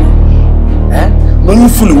exactly. Knowing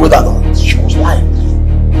fully well that she was lying.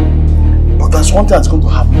 But there's one thing that's going to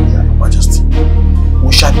happen here, Your Majesty.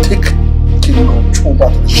 We shall take King Ochuba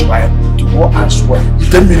to the shrine to go and swear.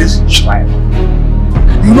 Idemile's shrine.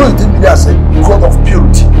 You know Idemile as a god of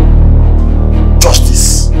purity,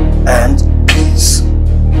 justice, and peace.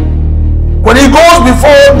 When he goes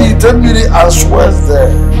before the Idemile and swears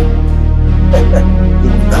there, he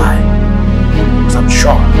will die. Because I'm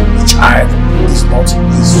sure the child is not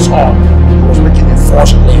his son. He was making a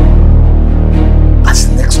false claim. That's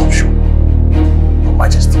the next option. Your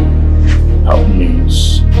Majesty. That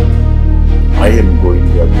means I am going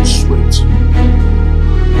there to swear to you.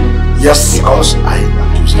 Yes, because I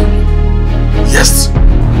accuse him. Yes,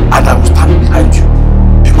 and I will stand behind you.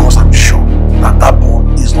 Because I'm sure that that boy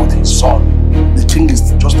is not his son. The king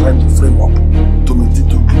is just trying to frame up to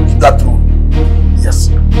give that throne. Yes.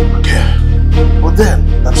 Okay. But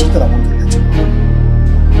then, that's something I want to let you know.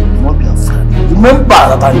 Do not be afraid. Remember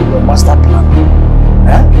that I am your master plan.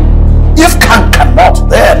 If Khan cannot,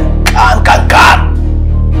 then Khan can.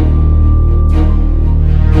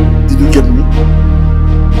 Did you get me?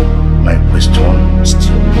 My question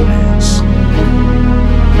still remains.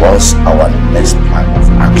 What's our next plan of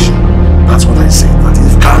action? That's what I say. That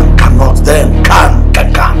if Khan cannot, then Khan.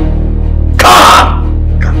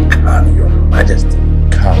 Your Majesty.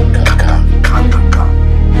 Khan. That's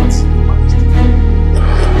Your Majesty.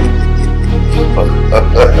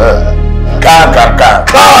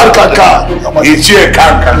 Khan. It's here,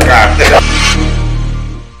 Khan.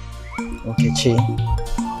 Okay, Chi.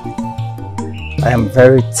 I am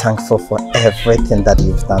very thankful for everything that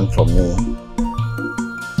you've done for me.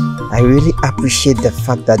 I really appreciate the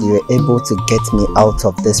fact that you were able to get me out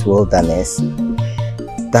of this wilderness,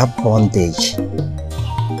 that bondage.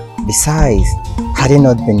 Besides, had it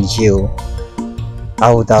not been you,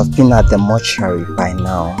 I would have been at the mortuary by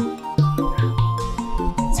now.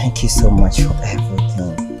 Thank you so much for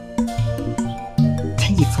everything.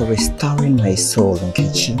 Thank you for restoring my soul,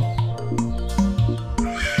 Nkechi.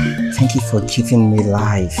 Thank you for giving me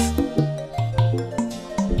life.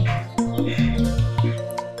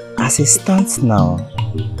 As it stands now,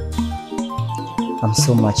 I'm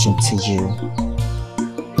so much into you.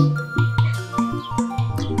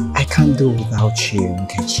 I can't do without you,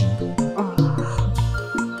 Nkechi.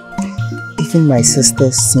 Even my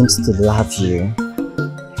sister seems to love you.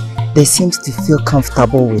 They seem to feel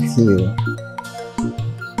comfortable with you.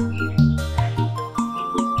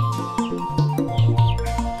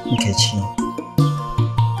 Nkechi,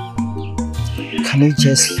 can you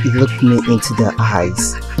just look me into the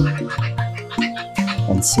eyes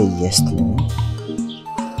and say yes to me?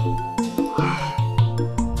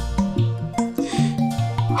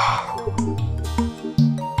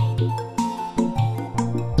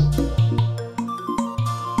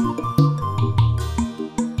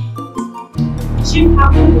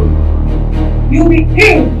 You'll be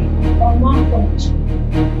king on one condition.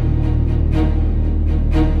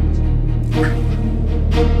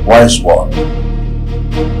 Wise one,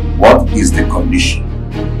 what is the condition?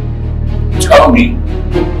 Tell me.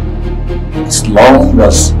 As long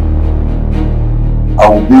as I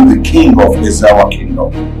will be the king of Ezawa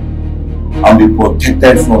kingdom and be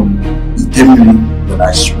protected from Itemili, then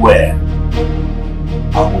I swear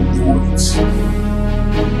I will do it.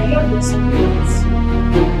 I love this spirit.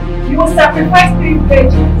 You will sacrifice 3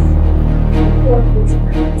 virgins before this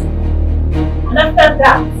night. And after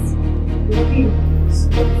that, the king will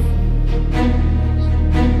stop.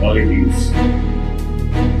 Only this.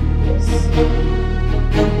 Yes.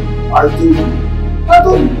 I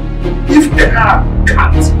don't. If they are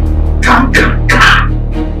can't.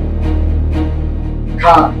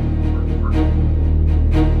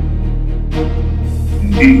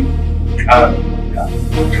 Indeed, can't.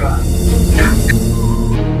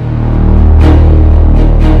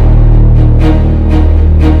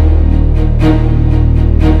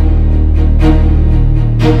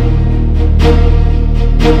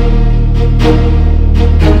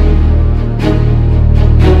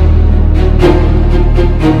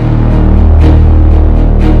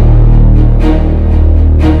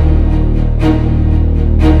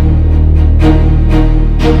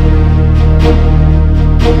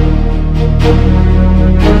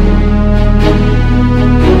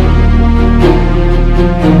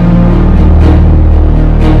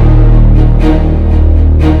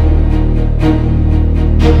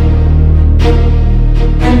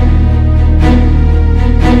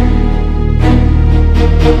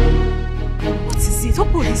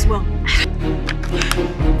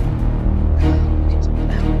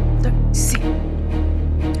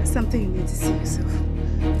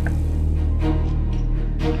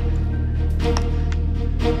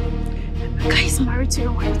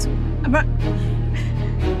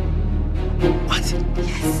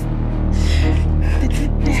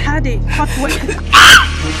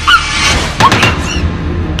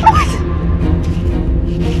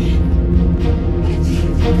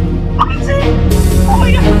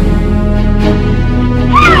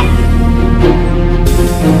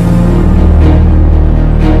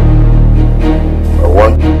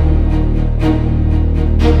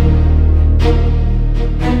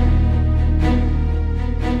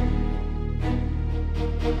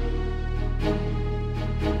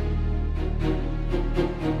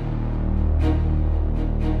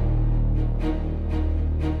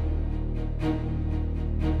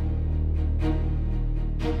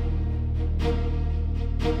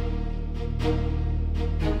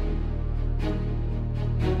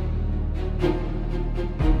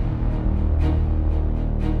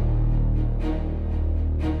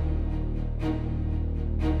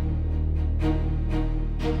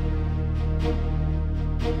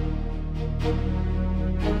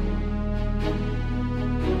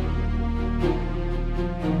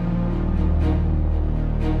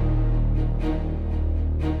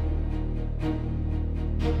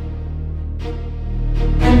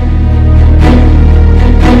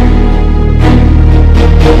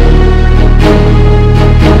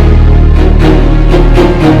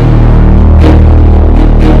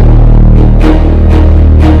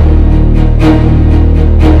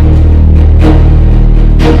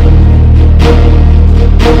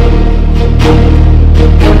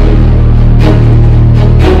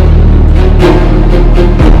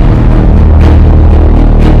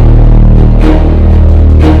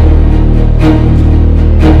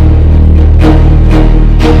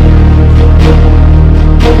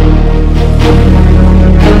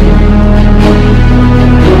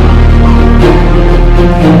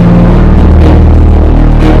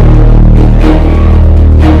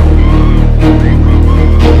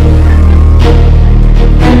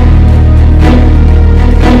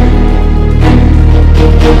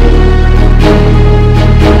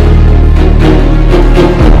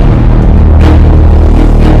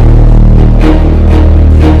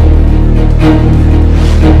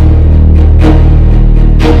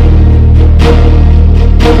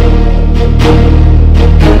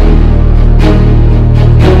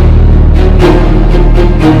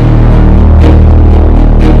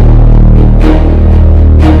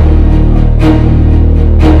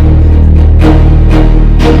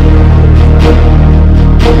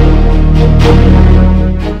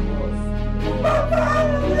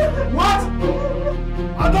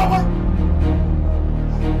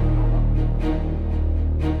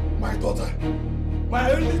 daughter.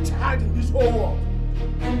 My only child in this whole world.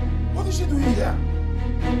 What is she doing here?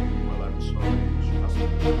 Well, I'm sorry. She has to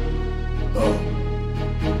go. No.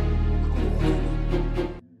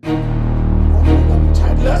 I'm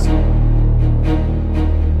childless. In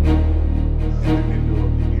the middle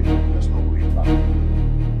of the game, there's no way back.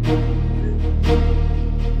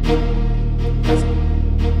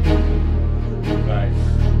 Guys.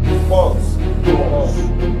 False.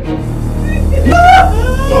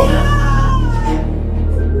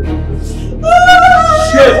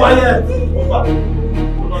 Shit, quiet.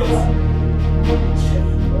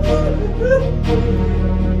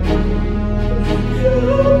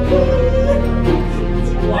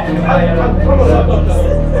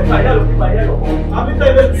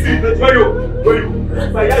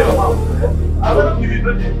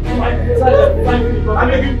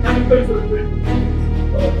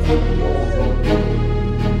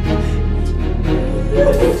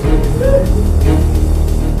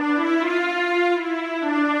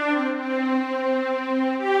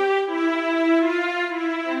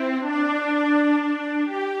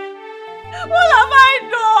 What have I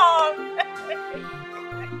done?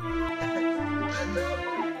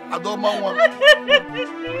 I don't want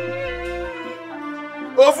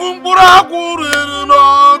Ofun pura akuru no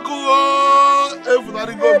ku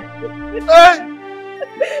efunari go. Hey.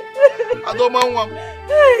 I don't want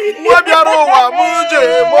Wa biaro wa muje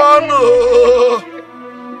monu.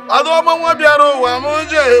 I don't want wa biaro wa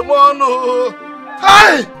muje monu.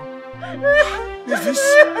 Hey.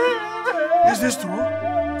 Is this true?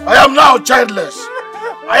 I am now childless.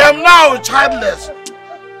 I am now childless.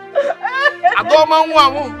 I don't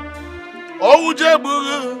want Owuje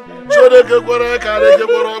buru chode ke kwere kare ke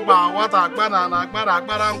kworo gba wata agbana na agbara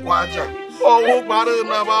nkwa aja. Owu pare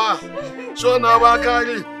na ba. So na ba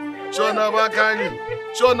kari.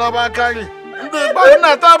 Ndi gba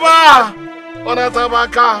na taba. Ona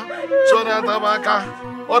tabaka. So na tabaka.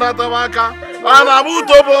 Ona tabaka. Ana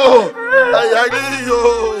mutobo. Ayagi yo.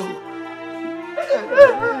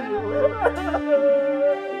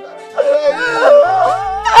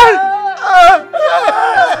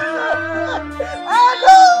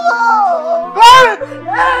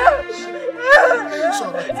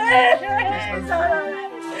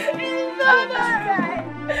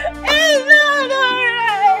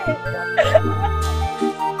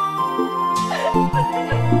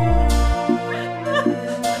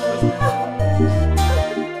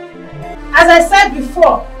 As I said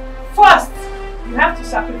before, first you have to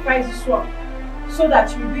sacrifice this one so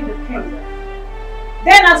that you will be the king.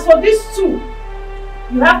 Then as for these two,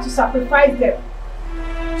 you have to sacrifice them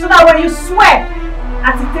so that when you swear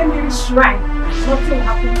at the Temiri shrine, nothing will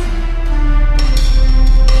happen to you.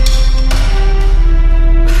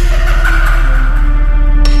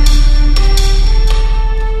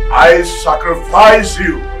 I sacrifice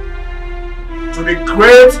you to the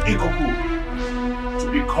great Ikuku to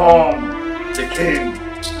become the king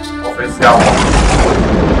of Ezuruonye.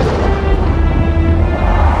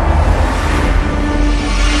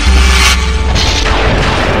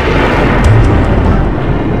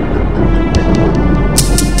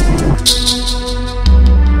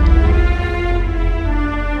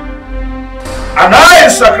 And I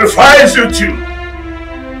sacrifice you too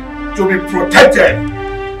to be protected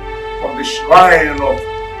from the shrine of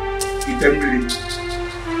Itemili.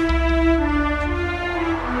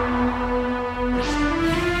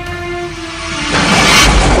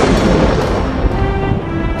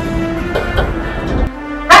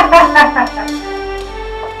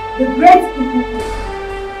 The great people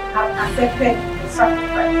have accepted the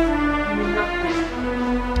sacrifice. You will not pay.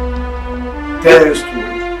 Thanks to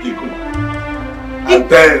Ikuku. And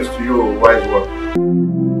thanks to your wise work.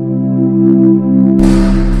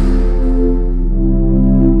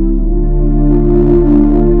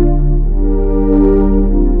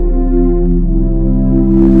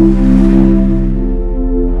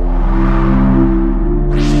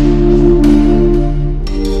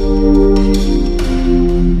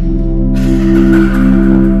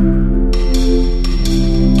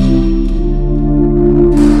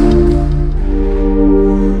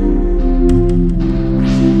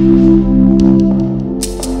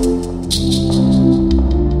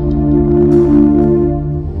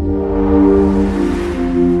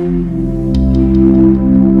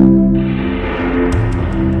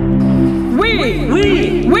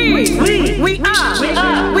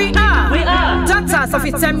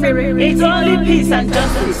 It's only peace and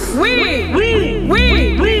justice. We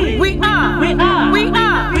are.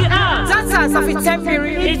 Daughters of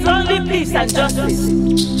Itemiri. It's only peace and justice.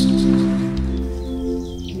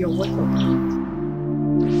 You're welcome.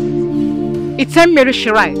 Itemiri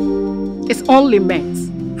Shrine. is only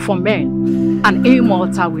meant for men and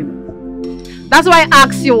immortal women. That's why I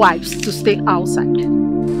ask your wives to stay outside.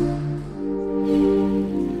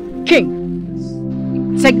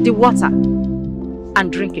 King, take the water and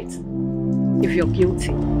drink it if you're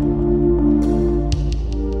guilty.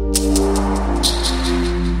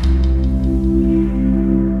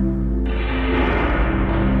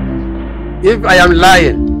 If I am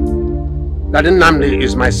lying, that Nnamdi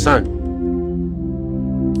is my son,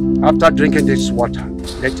 after drinking this water,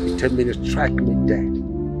 let Itemili strike me dead.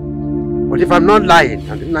 But if I'm not lying,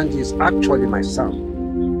 and Nnamdi is actually my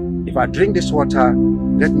son, if I drink this water,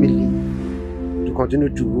 let me live to continue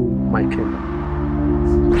to rule my kingdom.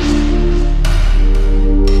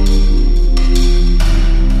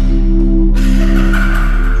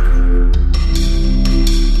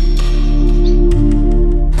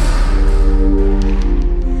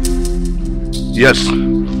 Yes,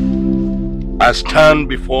 I stand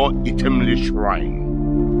before Itemili's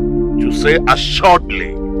shrine to say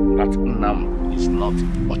assuredly that Nnam is not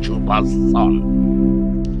Ochoba's son.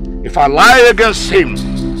 If I lie against him,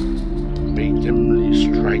 may Itemili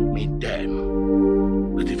strike me dead.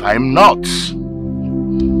 But if I am not,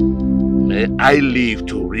 may I live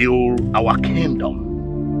to rule our kingdom.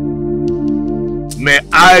 May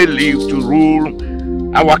I live to rule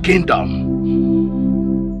our kingdom.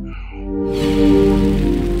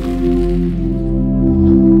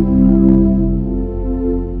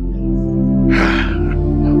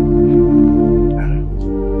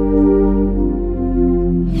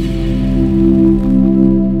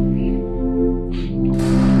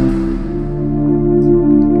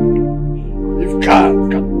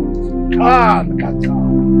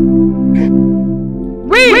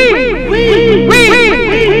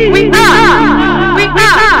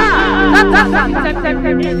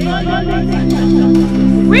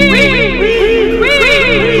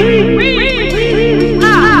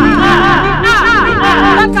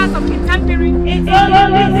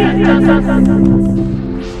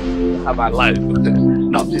 Have a life.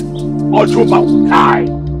 Nothing. Ochoba will die.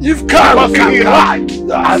 If Khan can lie,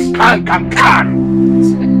 and Khan can.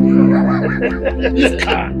 If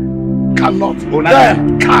Khan cannot,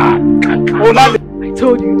 then Khan can. I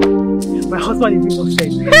told you, my husband is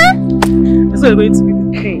innocent. That's why I'm going to be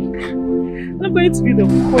the king. I'm going to be the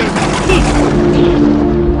queen.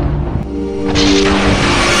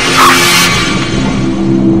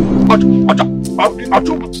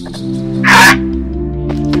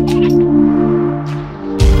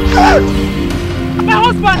 My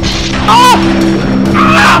husband!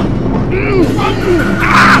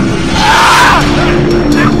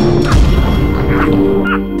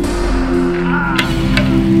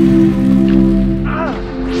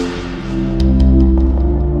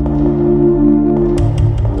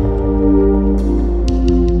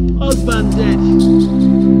 Husband dead.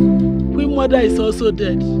 Queen mother is also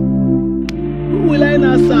dead. Who will I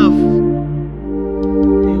now serve?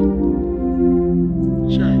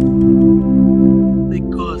 The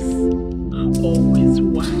gods are always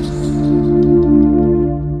wise.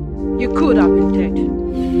 You could have been dead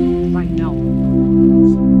by now.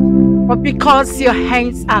 But because your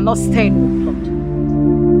hands are not stained with blood,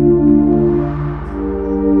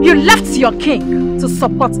 you left your king to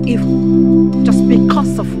support evil just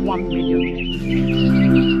because of 1 million.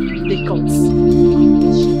 The gods.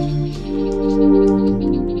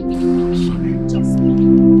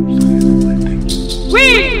 We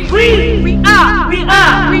are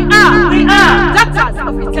daughters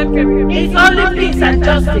of the temple. It's only peace and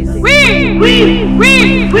justice. We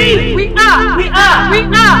are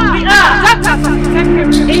daughters of the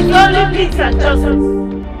temple. It's only peace and justice.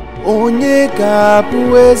 Onye ga-abụ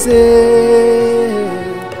eze.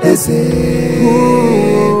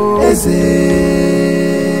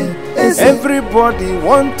 Everybody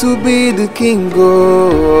want to be the king.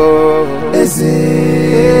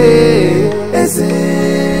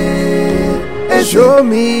 Show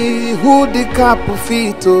me who the cap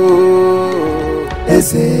fit.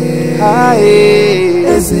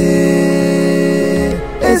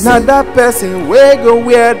 Now that person we go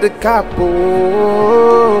wear the cap.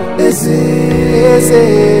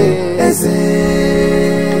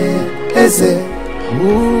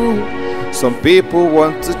 Some people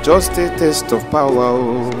want to just a taste of power.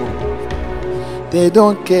 They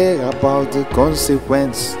don't care about the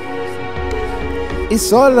consequence.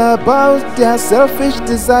 It's all about their selfish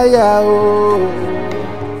desire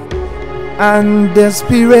and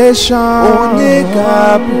desperation.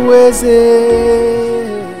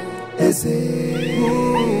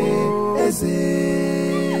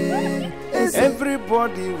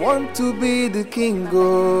 Everybody want to be the king.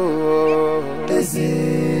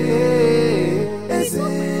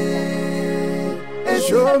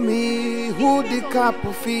 Show me who the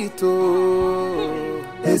capufito.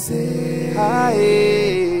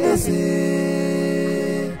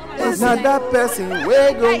 Now that person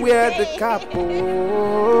we go wear the capo.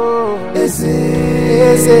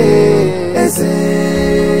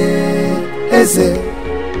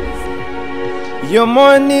 Your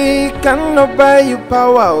money cannot buy you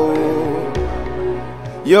power, oh.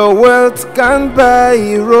 Your wealth can't buy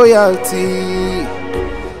you royalty.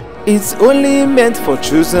 It's only meant for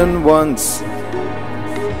chosen ones,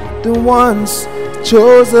 the ones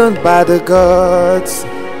chosen by the gods.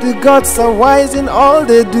 The gods are wise in all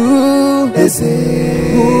they do.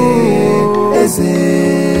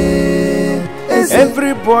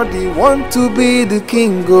 Everybody want to be the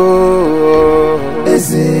king, oh.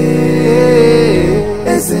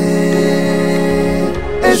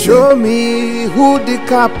 Show me who the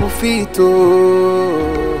capufito.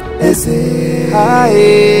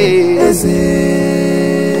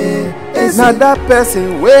 Now that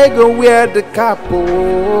person we go wear the capo.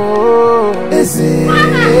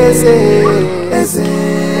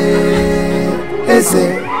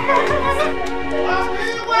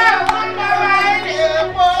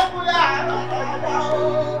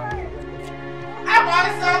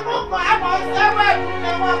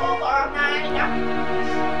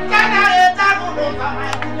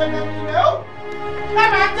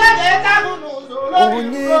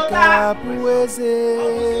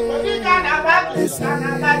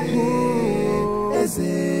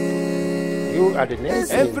 You are the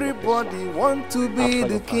next. Everybody want to be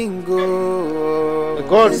the king, oh. The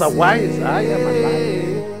gods are wise. I am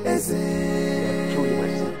alive. Truly my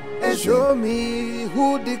son. Show me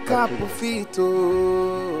who the capufito.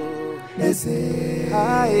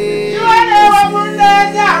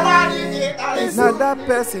 Now that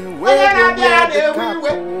person we go wear the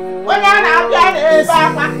capo.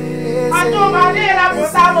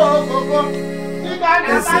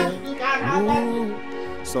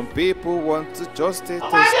 Some people want to just take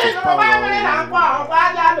us to power.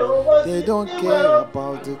 They don't care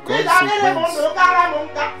about the consequence.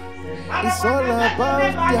 It's all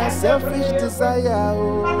about their selfish desire,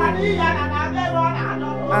 oh,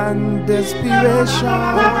 and desperation.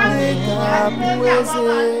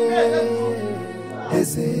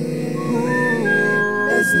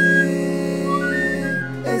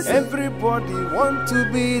 Everybody want to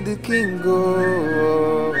be the king,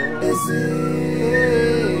 oh.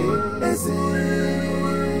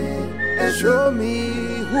 Show me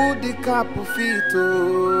who the capufito.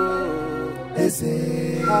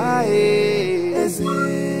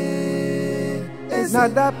 Now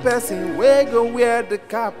that person we go wear the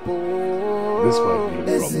capo.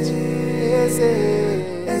 This might be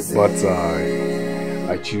abrupt, but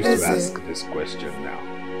I choose to ask this question now.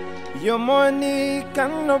 Your money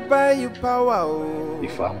cannot buy you power, oh.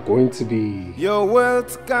 If I'm going to be your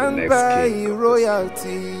wealth can buy you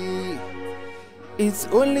royalty. It's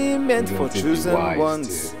only meant for chosen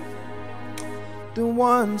ones, the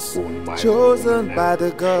ones chosen by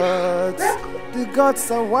the gods. The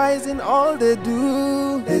gods are wise in all they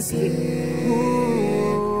do.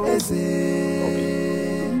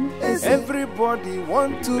 Everybody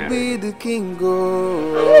want to be the king,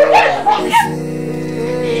 oh.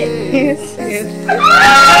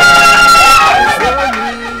 Show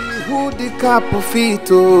me who the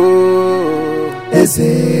capufito.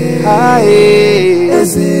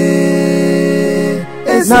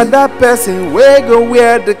 Now that person we go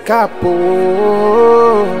wear the capo.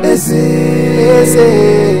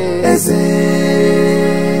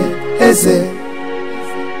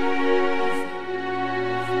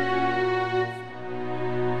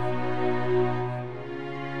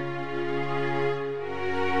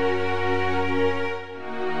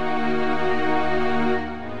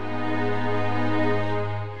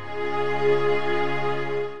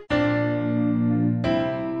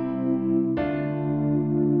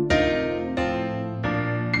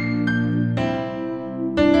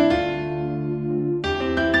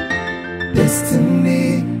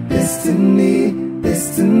 Destiny, destiny,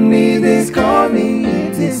 destiny, they call me.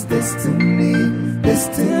 It is destiny,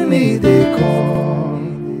 destiny, they call.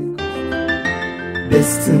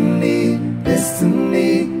 Destiny,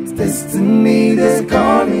 destiny, destiny, they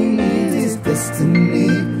call me. It is destiny,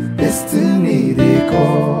 destiny, they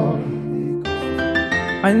call.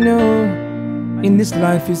 I know in this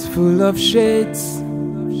life is full of shades,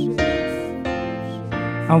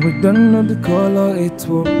 and we don't know the color it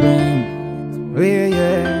will bring. Yeah,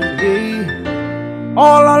 yeah, yeah.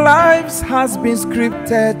 All our lives has been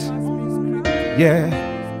scripted. Yeah,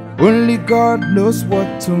 only God knows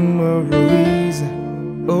what tomorrow is.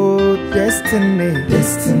 Oh, destiny,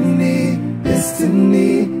 destiny,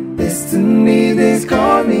 Destiny, destiny, they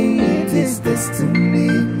call me. It is destiny,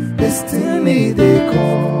 destiny, they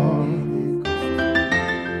call.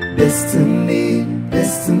 Destiny,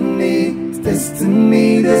 destiny,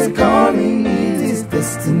 destiny, they call me. It is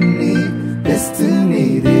destiny,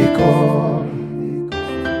 destiny, they call.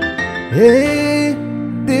 Hey,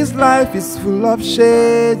 this life is full of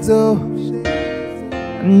shades, oh.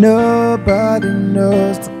 Nobody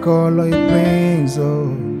knows the color it brings,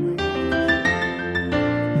 oh.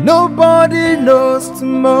 Nobody knows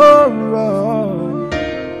tomorrow.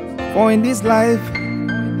 For in this life,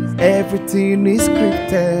 everything is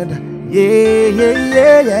scripted. Yeah, yeah,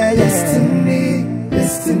 yeah, yeah, yeah. Destiny,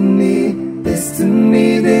 destiny,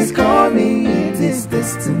 destiny, they call me. It is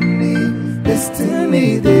destiny,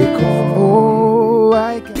 destiny, they call. Oh,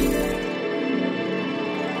 I can.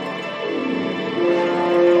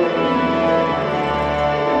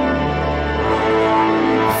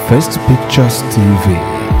 First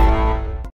Picturestv.